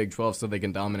stay in the Big 12 so they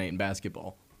can dominate in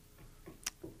basketball?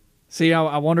 See,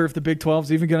 I wonder if the Big 12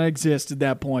 is even going to exist at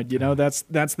that point. That's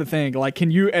the thing. Like,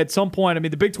 can you at some point?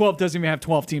 The Big 12 doesn't even have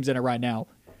 12 teams in it right now.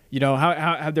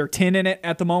 How there are 10 in it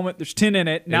at the moment? There's 10 in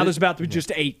it. Now there's about to be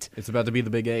just 8. It's about to be the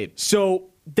Big 8. So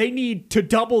they need to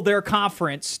double their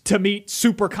conference to meet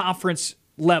super conference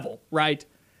level, right?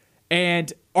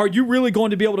 And are you really going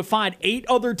to be able to find 8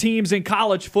 other teams in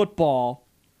college football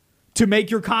to make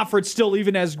your conference still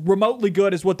even as remotely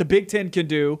good as what the Big 10 can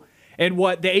do and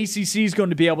what the ACC is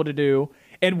going to be able to do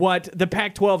and what the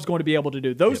Pac-12 is going to be able to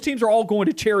do? Those teams are all going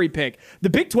to cherry pick. The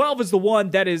Big 12 is the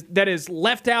one that is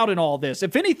left out in all this.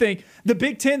 If anything, the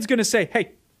Big 10 is going to say,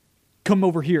 hey, come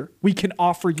over here. We can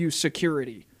offer you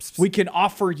security. We can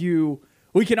offer you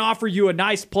a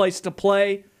nice place to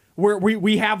play.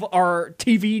 We have our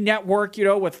TV network,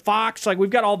 with Fox. Like,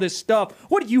 we've got all this stuff.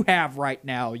 What do you have right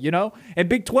now, And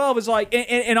Big 12 is like,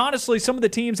 and honestly, some of the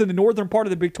teams in the northern part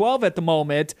of the Big 12 at the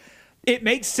moment, it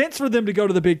makes sense for them to go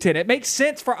to the Big 10. It makes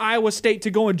sense for Iowa State to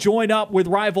go and join up with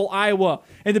rival Iowa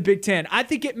in the Big 10. I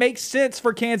think it makes sense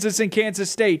for Kansas and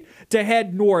Kansas State to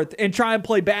head north and try and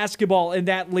play basketball in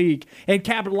that league and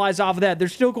capitalize off of that. They're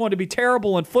still going to be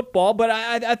terrible in football, but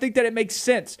I think that it makes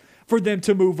sense for them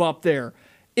to move up there.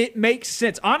 It makes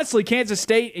sense. Honestly, Kansas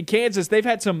State and Kansas, they've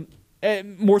had some,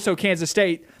 more so Kansas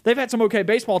State, they've had some okay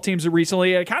baseball teams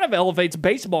recently. It kind of elevates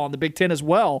baseball in the Big Ten as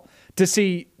well to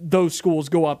see those schools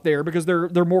go up there because they're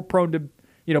more prone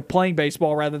to playing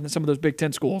baseball rather than some of those Big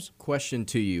Ten schools. Question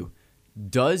to you.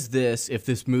 Does this, if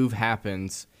this move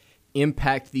happens,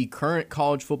 impact the current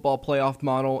college football playoff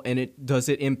model, and does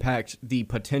it impact the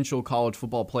potential college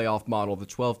football playoff model, the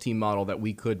 12-team model that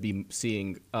we could be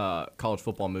seeing college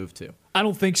football move to? I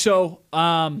don't think so.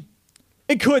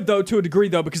 It could, though, to a degree,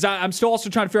 though, because I'm still also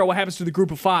trying to figure out what happens to the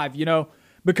group of 5,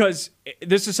 because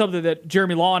this is something that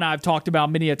Jeremy Law and I have talked about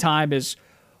many a time is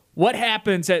what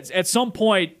happens at some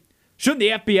point. Shouldn't the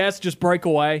FBS just break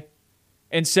away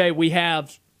and say we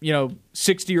have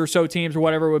 60 or so teams or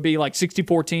whatever it would be, like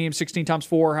 64 teams, 16 times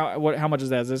 4? How much is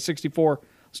that? Is it 64?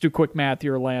 Let's do quick math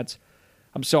here, Lance.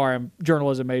 I'm sorry, I'm a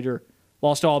journalism major.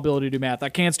 Lost all ability to do math. I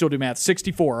can still do math.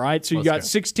 64, all right? So you got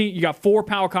 16. You got 4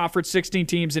 power conference, 16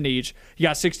 teams in each. You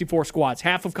got 64 squads.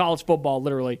 Half of college football,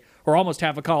 literally, or almost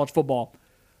half of college football,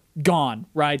 gone,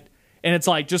 right? And it's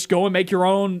like, just go and make your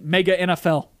own mega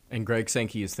NFL. And Greg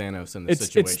Sankey is Thanos in this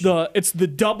situation. It's the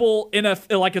double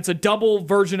NFL, like it's a double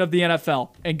version of the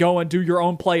NFL, and go and do your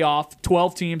own playoff,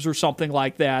 12 teams or something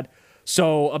like that.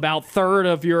 So about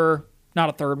not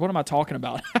a third. What am I talking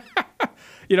about?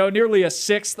 Nearly a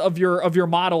sixth of your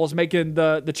model is making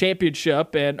the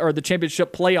championship or the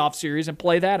championship playoff series and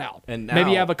play that out. And now,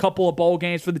 maybe have a couple of bowl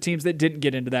games for the teams that didn't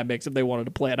get into that mix if they wanted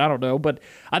to play it. I don't know, but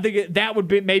I think that would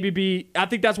be. I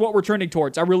think that's what we're trending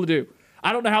towards. I really do.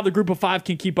 I don't know how the group of 5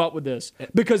 can keep up with this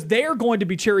because they are going to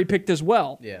be cherry picked as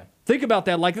well. Yeah, think about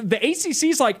that. Like the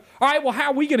ACC's like, all right, well,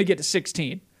 how are we going to get to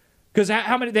 16? Because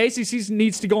how many the ACC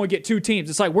needs to go and get 2 teams?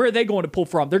 It's like, where are they going to pull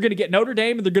from? They're going to get Notre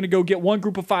Dame and they're going to go get one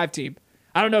group of 5 team.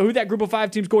 I don't know who that group of 5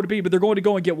 team is going to be, but they're going to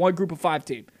go and get one group of 5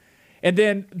 team. And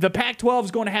then the Pac-12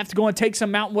 is going to have to go and take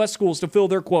some Mountain West schools to fill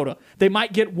their quota. They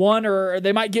might get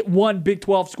one Big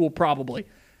 12 school probably,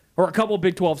 or a couple of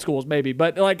Big 12 schools maybe.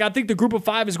 But I think the Group of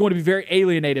 5 is going to be very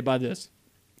alienated by this.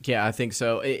 Yeah, I think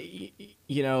so.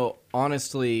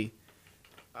 Honestly,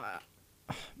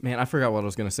 man, I forgot what I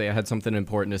was going to say. I had something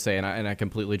important to say, and I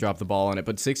completely dropped the ball on it.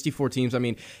 But 64 teams,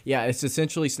 it's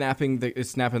essentially snapping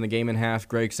the game in half.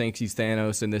 Greg Sankey's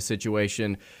Thanos in this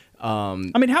situation. How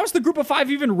is the Group of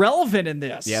 5 even relevant in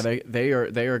this? Yeah, they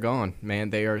are gone, man.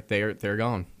 They're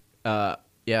gone.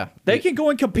 Yeah, they can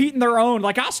go and compete in their own.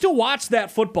 I'll still watch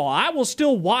that football. I will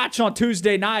still watch on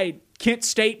Tuesday night Kent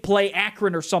State play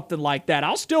Akron or something like that.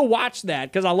 I'll still watch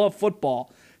that because I love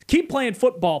football. Keep playing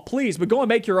football, please, but go and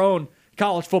make your own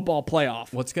college football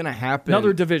playoff. What's going to happen?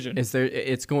 Another division.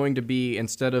 It's going to be,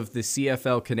 instead of the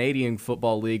CFL Canadian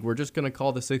Football League, we're just going to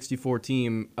call the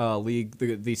 64-team league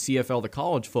the CFL the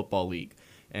College Football League,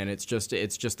 and it's just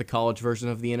the college version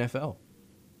of the NFL.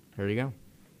 There you go.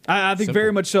 I think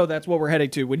very much so. That's what we're heading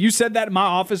to. When you said that in my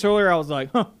office earlier, I was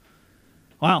like,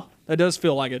 wow, that does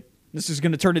feel like it. This is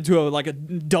going to turn into a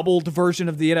doubled version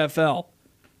of the NFL,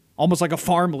 almost like a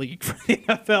farm league for the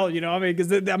NFL. Because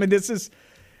this is.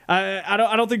 I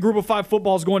don't think Group of 5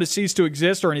 football is going to cease to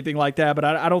exist or anything like that, but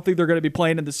I don't think they're going to be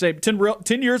playing in the same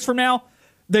 10 years from now.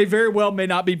 They very well may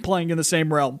not be playing in the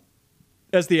same realm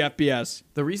as the FBS.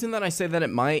 The reason that I say that it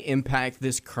might impact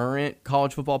this current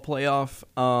college football playoff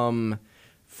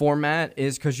format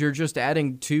is because you're just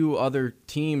adding 2 other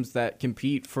teams that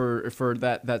compete for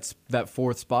that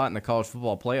fourth spot in the college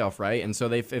football playoff, right? And so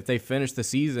if they finish the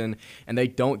season and they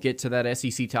don't get to that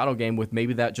SEC title game with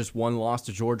maybe that just one loss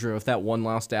to Georgia, or if that one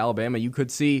loss to Alabama, you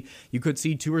could see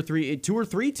 2 or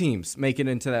 3 teams make it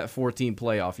into that 4-team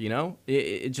playoff.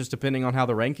 It just depending on how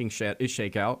the rankings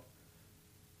shake out.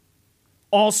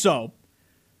 Also,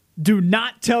 do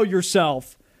not tell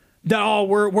yourself that,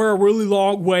 we're a really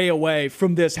long way away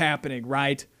from this happening,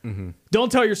 right? Mm-hmm.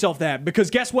 Don't tell yourself that,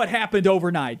 because guess what happened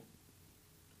overnight?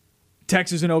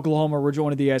 Texas and Oklahoma were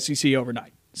joining the SEC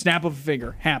overnight. Snap of a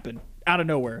finger, happened out of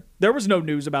nowhere. There was no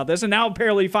news about this, and now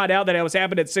apparently you find out that it was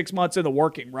happening 6 months in the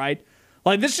working, right?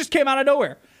 This just came out of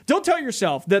nowhere. Don't tell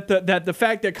yourself that the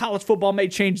fact that college football may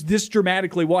change this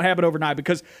dramatically won't happen overnight,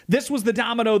 because this was the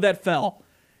domino that fell.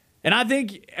 And I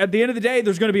think at the end of the day,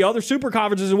 there's going to be other super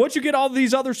conferences. And once you get all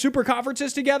these other super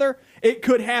conferences together, it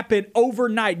could happen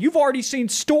overnight. You've already seen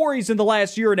stories in the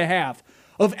last year and a half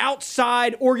of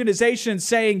outside organizations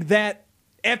saying that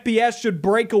FBS should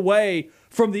break away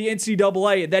from the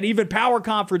NCAA, and that even power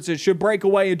conferences should break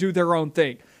away and do their own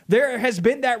thing. There has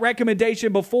been that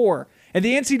recommendation before. And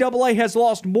the NCAA has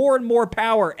lost more and more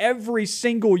power every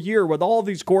single year with all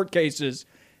these court cases.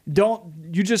 Don't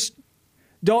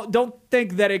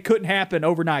think that it couldn't happen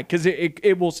overnight, because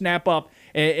it will snap up,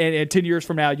 and 10 years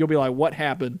from now, you'll be like, what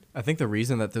happened? I think the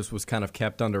reason that this was kind of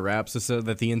kept under wraps is so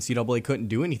that the NCAA couldn't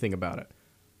do anything about it.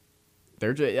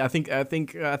 I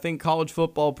think college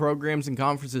football programs and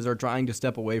conferences are trying to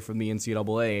step away from the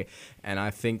NCAA, and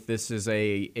I think this is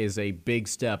a big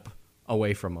step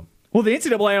away from them. Well, the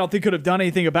NCAA, I don't think, could have done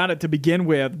anything about it to begin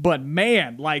with, but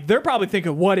man, they're probably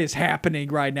thinking, what is happening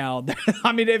right now?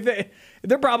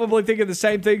 They're probably thinking the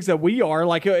same things that we are.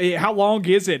 How long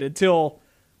is it until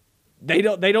they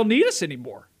don't need us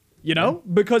anymore?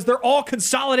 Because they're all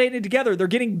consolidated together. They're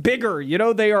getting bigger.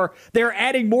 They're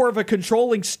adding more of a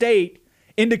controlling state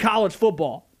into college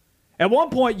football. At one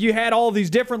point, you had all these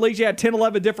different leagues. You had 10,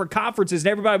 11 different conferences,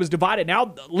 and everybody was divided.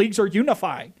 Now leagues are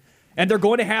unifying. And they're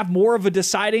going to have more of a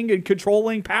deciding and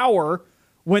controlling power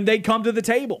when they come to the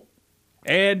table.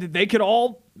 And they can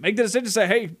all make the decision to say,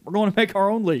 hey, we're going to make our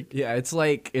own league. Yeah, it's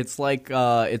like that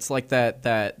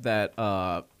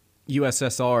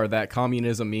USSR, that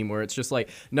communism meme where it's just like,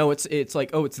 no, it's like,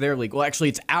 oh, it's their league. Well, actually,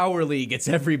 it's our league. It's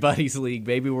everybody's league,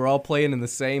 baby. We're all playing in the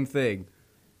same thing.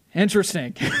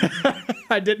 Interesting.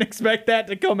 I didn't expect that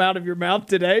to come out of your mouth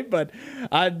today, but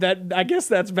I guess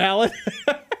that's valid.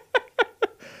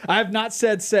 I have not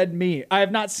seen said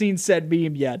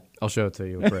meme yet. I'll show it to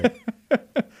you. Break.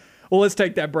 Well, let's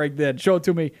take that break then. Show it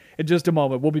to me in just a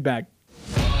moment. We'll be back.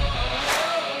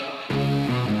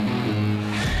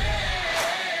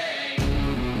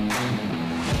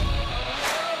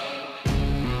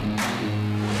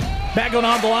 Back on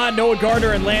the Line, Noah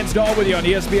Gardner and Lance Dawe with you on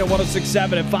ESPN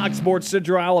 106.7 and Fox Sports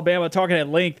Central Alabama, talking at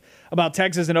length about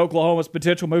Texas and Oklahoma's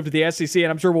potential move to the SEC,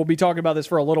 and I'm sure we'll be talking about this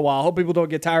for a little while. I hope people don't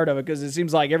get tired of it, because it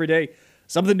seems like every day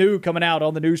something new coming out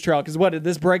on the news trail. Because what, did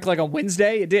this break on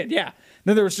Wednesday? It did, yeah.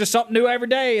 Then there was just something new every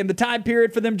day, and the time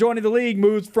period for them joining the league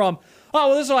moves from,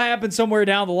 this will happen somewhere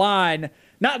down the line,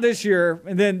 not this year.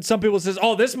 And then some people says,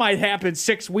 oh, this might happen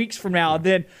 6 weeks from now. And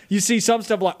then you see some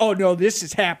stuff like, oh, no, this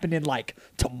is happening like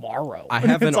tomorrow. I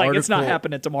have it's it's not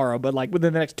happening tomorrow, but like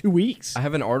within the next 2 weeks. I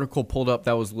have an article pulled up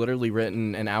that was literally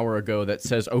written an hour ago that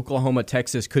says Oklahoma,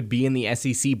 Texas could be in the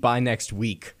SEC by next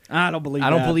week. I don't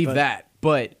believe that.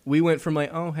 But we went from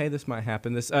like, oh, hey, this might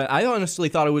happen. I honestly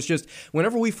thought it was just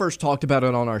whenever we first talked about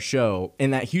it on our show in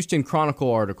that Houston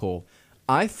Chronicle article,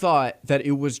 I thought that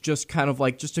it was just kind of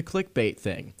like just a clickbait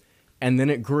thing. And then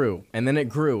it grew, and then it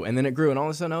grew, and then it grew. And all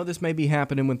of a sudden, oh, this may be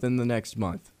happening within the next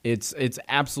month. It's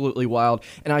absolutely wild.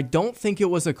 And I don't think it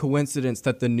was a coincidence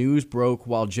that the news broke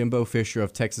while Jimbo Fisher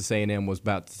of Texas A&M was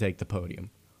about to take the podium.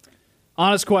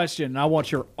 Honest question. I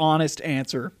want your honest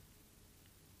answer.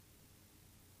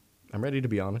 I'm ready to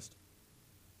be honest.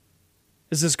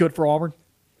 Is this good for Auburn?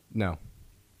 No.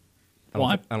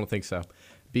 Why? I don't think so.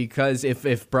 Because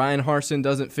if Brian Harsin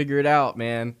doesn't figure it out,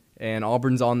 man, and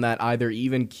Auburn's on that either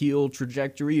even keel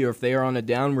trajectory or if they are on a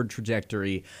downward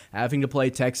trajectory, having to play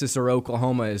Texas or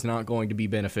Oklahoma is not going to be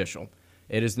beneficial.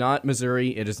 It is not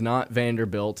Missouri. It is not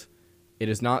Vanderbilt. It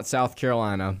is not South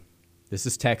Carolina. This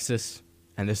is Texas,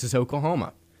 and this is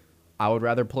Oklahoma. I would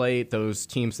rather play those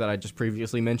teams that I just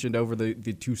previously mentioned over the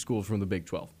two schools from the Big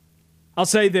 12. I'll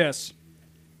say this.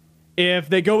 If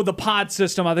they go with the pod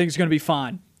system, I think it's going to be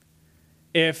fine.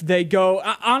 If they go,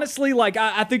 honestly,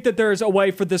 I think that there's a way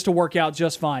for this to work out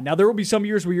just fine. Now, there will be some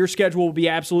years where your schedule will be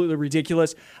absolutely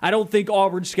ridiculous. I don't think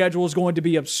Auburn's schedule is going to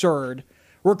be absurd.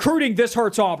 Recruiting, this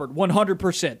hurts Auburn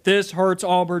 100%. This hurts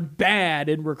Auburn bad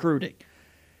in recruiting,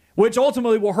 which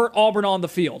ultimately will hurt Auburn on the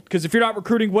field. Because if you're not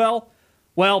recruiting well,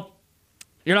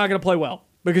 you're not going to play well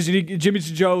because you need Jimmy's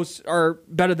and Joe's are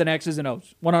better than X's and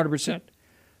O's, 100%.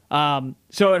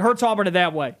 So it hurts Auburn in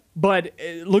that way. But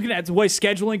looking at the way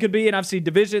scheduling could be, and I've seen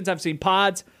divisions, I've seen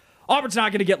pods, Auburn's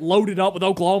not going to get loaded up with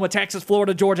Oklahoma, Texas,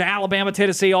 Florida, Georgia, Alabama,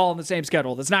 Tennessee, all on the same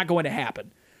schedule. That's not going to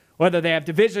happen. Whether they have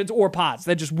divisions or pods,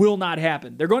 that just will not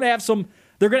happen. They're going to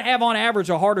have on average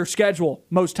a harder schedule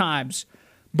most times,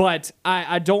 but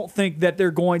I don't think that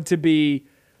they're going to be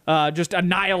just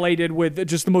annihilated with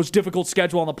just the most difficult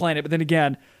schedule on the planet. But then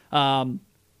again,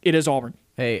 it is Auburn.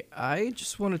 Hey, I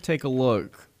just want to take a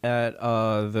look at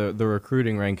the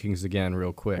recruiting rankings again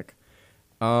real quick.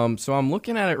 So I'm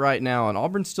looking at it right now, and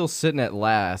Auburn's still sitting at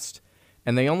last,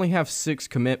 and they only have 6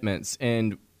 commitments,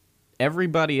 and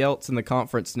everybody else in the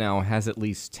conference now has at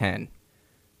least 10.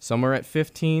 Some are at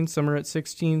 15, some are at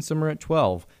 16, some are at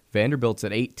 12. Vanderbilt's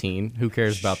at 18. Who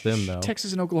cares about them, though?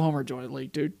 Texas and Oklahoma are joining the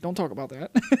league, dude. Don't talk about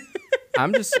that.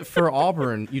 I'm just, for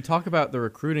Auburn, you talk about the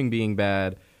recruiting being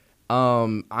bad.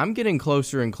 I'm getting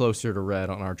closer and closer to red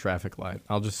on our traffic light.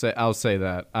 I'll say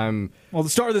that. Well, the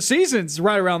start of the season's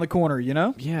right around the corner, you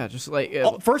know? Yeah, just like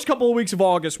first couple of weeks of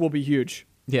August will be huge.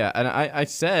 Yeah, and I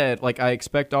said, like, I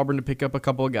expect Auburn to pick up a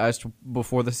couple of guys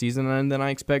before the season, and then I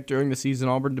expect during the season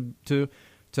Auburn to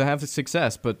have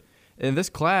success. But in this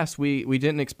class, we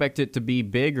didn't expect it to be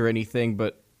big or anything,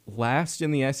 but last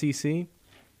in the SEC,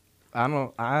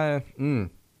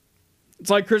 It's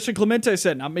like Christian Clemente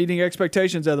said, not meeting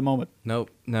expectations at the moment.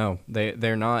 Nope, no,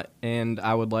 they're not, and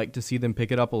I would like to see them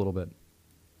pick it up a little bit.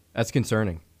 That's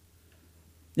concerning.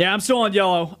 Yeah, I'm still on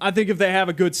yellow. I think if they have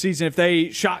a good season, if they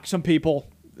shock some people,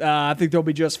 I think they'll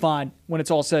be just fine when it's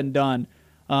all said and done.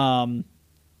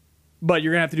 But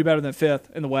you're going to have to do better than 5th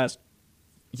in the West.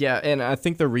 Yeah, and I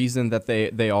think the reason that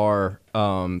they are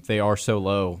so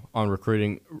low on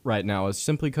recruiting right now is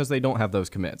simply because they don't have those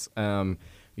commits.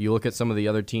 You look at some of the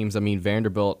other teams. I mean,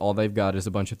 Vanderbilt, all they've got is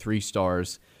a bunch of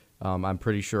 3-stars. I'm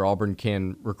pretty sure Auburn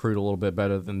can recruit a little bit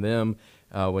better than them.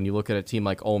 When you look at a team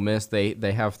like Ole Miss,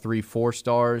 they have 3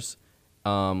 4-stars.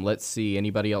 Let's see,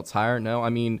 anybody else higher? No, I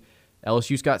mean,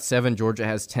 LSU's got 7, Georgia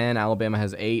has 10, Alabama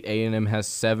has 8, A&M has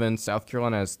 7, South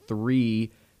Carolina has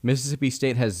 3, Mississippi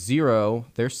State has 0.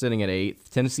 They're sitting at 8th.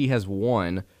 Tennessee has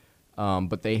 1,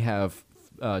 but they have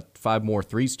 5 more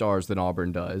 3-stars than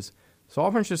Auburn does. So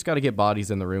Auburn's just got to get bodies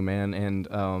in the room, man,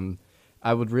 and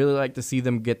I would really like to see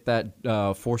them get that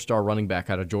 4-star running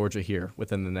back out of Georgia here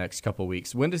within the next couple of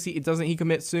weeks. When doesn't he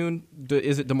commit soon?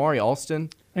 Is it Damari Alston?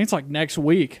 I think it's like next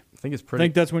week. I think it's pretty. I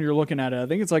think that's when you're looking at it. I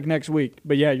think it's like next week.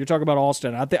 But yeah, you're talking about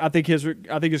Alston. I think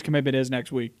his commitment is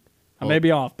next week. I may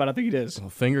be off, but I think it is. Well,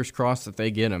 fingers crossed that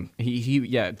they get him.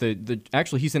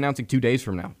 Actually he's announcing 2 days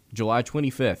from now, July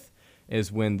 25th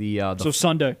is when so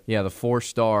Sunday. Yeah, the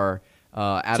 4-star.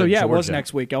 Out so of yeah, Georgia. It was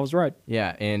next week. I was right.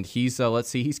 Yeah, and he's let's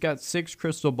see, he's got 6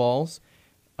 crystal balls,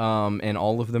 and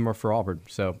all of them are for Auburn.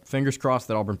 So fingers crossed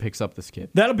that Auburn picks up this kid.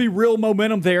 That'll be real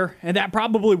momentum there, and that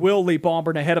probably will leap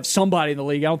Auburn ahead of somebody in the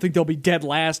league. I don't think they'll be dead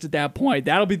last at that point.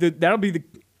 That'll be the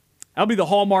That'll be the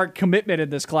hallmark commitment in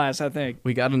this class, I think.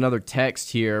 We got another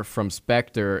text here from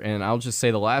Spectre, and I'll just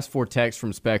say the last 4 texts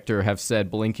from Spectre have said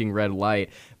blinking red light,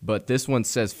 but this one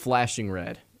says flashing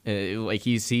red. Like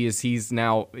he's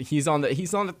on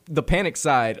the panic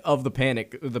side of the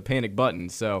panic button,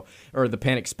 so, or the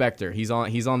panic specter. He's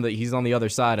on the other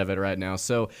side of it right now.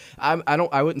 So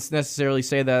I wouldn't necessarily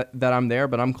say that I'm there,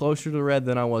 but I'm closer to red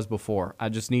than I was before. I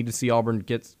just need to see Auburn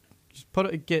put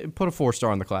a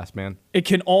 4-star in the class, man. It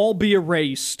can all be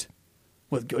erased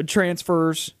with good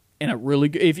transfers and a really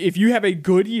good. If you have a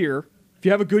good year,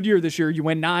 this year, you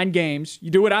win 9 games.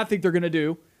 You do what I think they're going to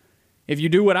do. If you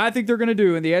do what I think they're going to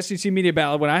do in the SEC media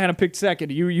ballot, when I had them picked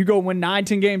second, you go win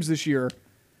 9-10 games this year,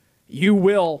 you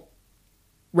will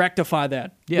rectify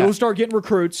that. Yeah. You'll start getting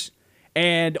recruits,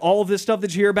 and all of this stuff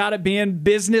that you hear about it being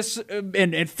business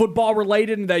and football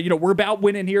related, and that we're about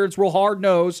winning here, it's real hard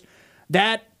nosed.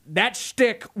 That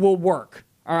stick will work.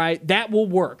 All right, that will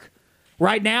work.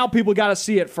 Right now, people got to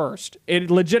see it first. It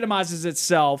legitimizes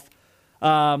itself.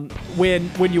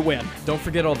 When you win. Don't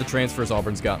forget all the transfers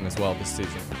Auburn's gotten as well this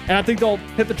season. And I think they'll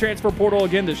hit the transfer portal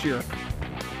again this year.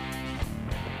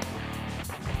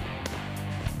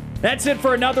 That's it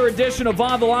for another edition of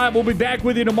On the Line. We'll be back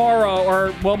with you tomorrow,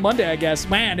 or, Monday, I guess.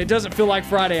 Man, it doesn't feel like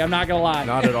Friday, I'm not going to lie.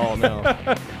 Not at all, no.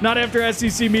 Not after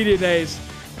SEC Media Days.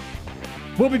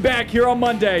 We'll be back here on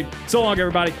Monday. So long,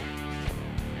 everybody.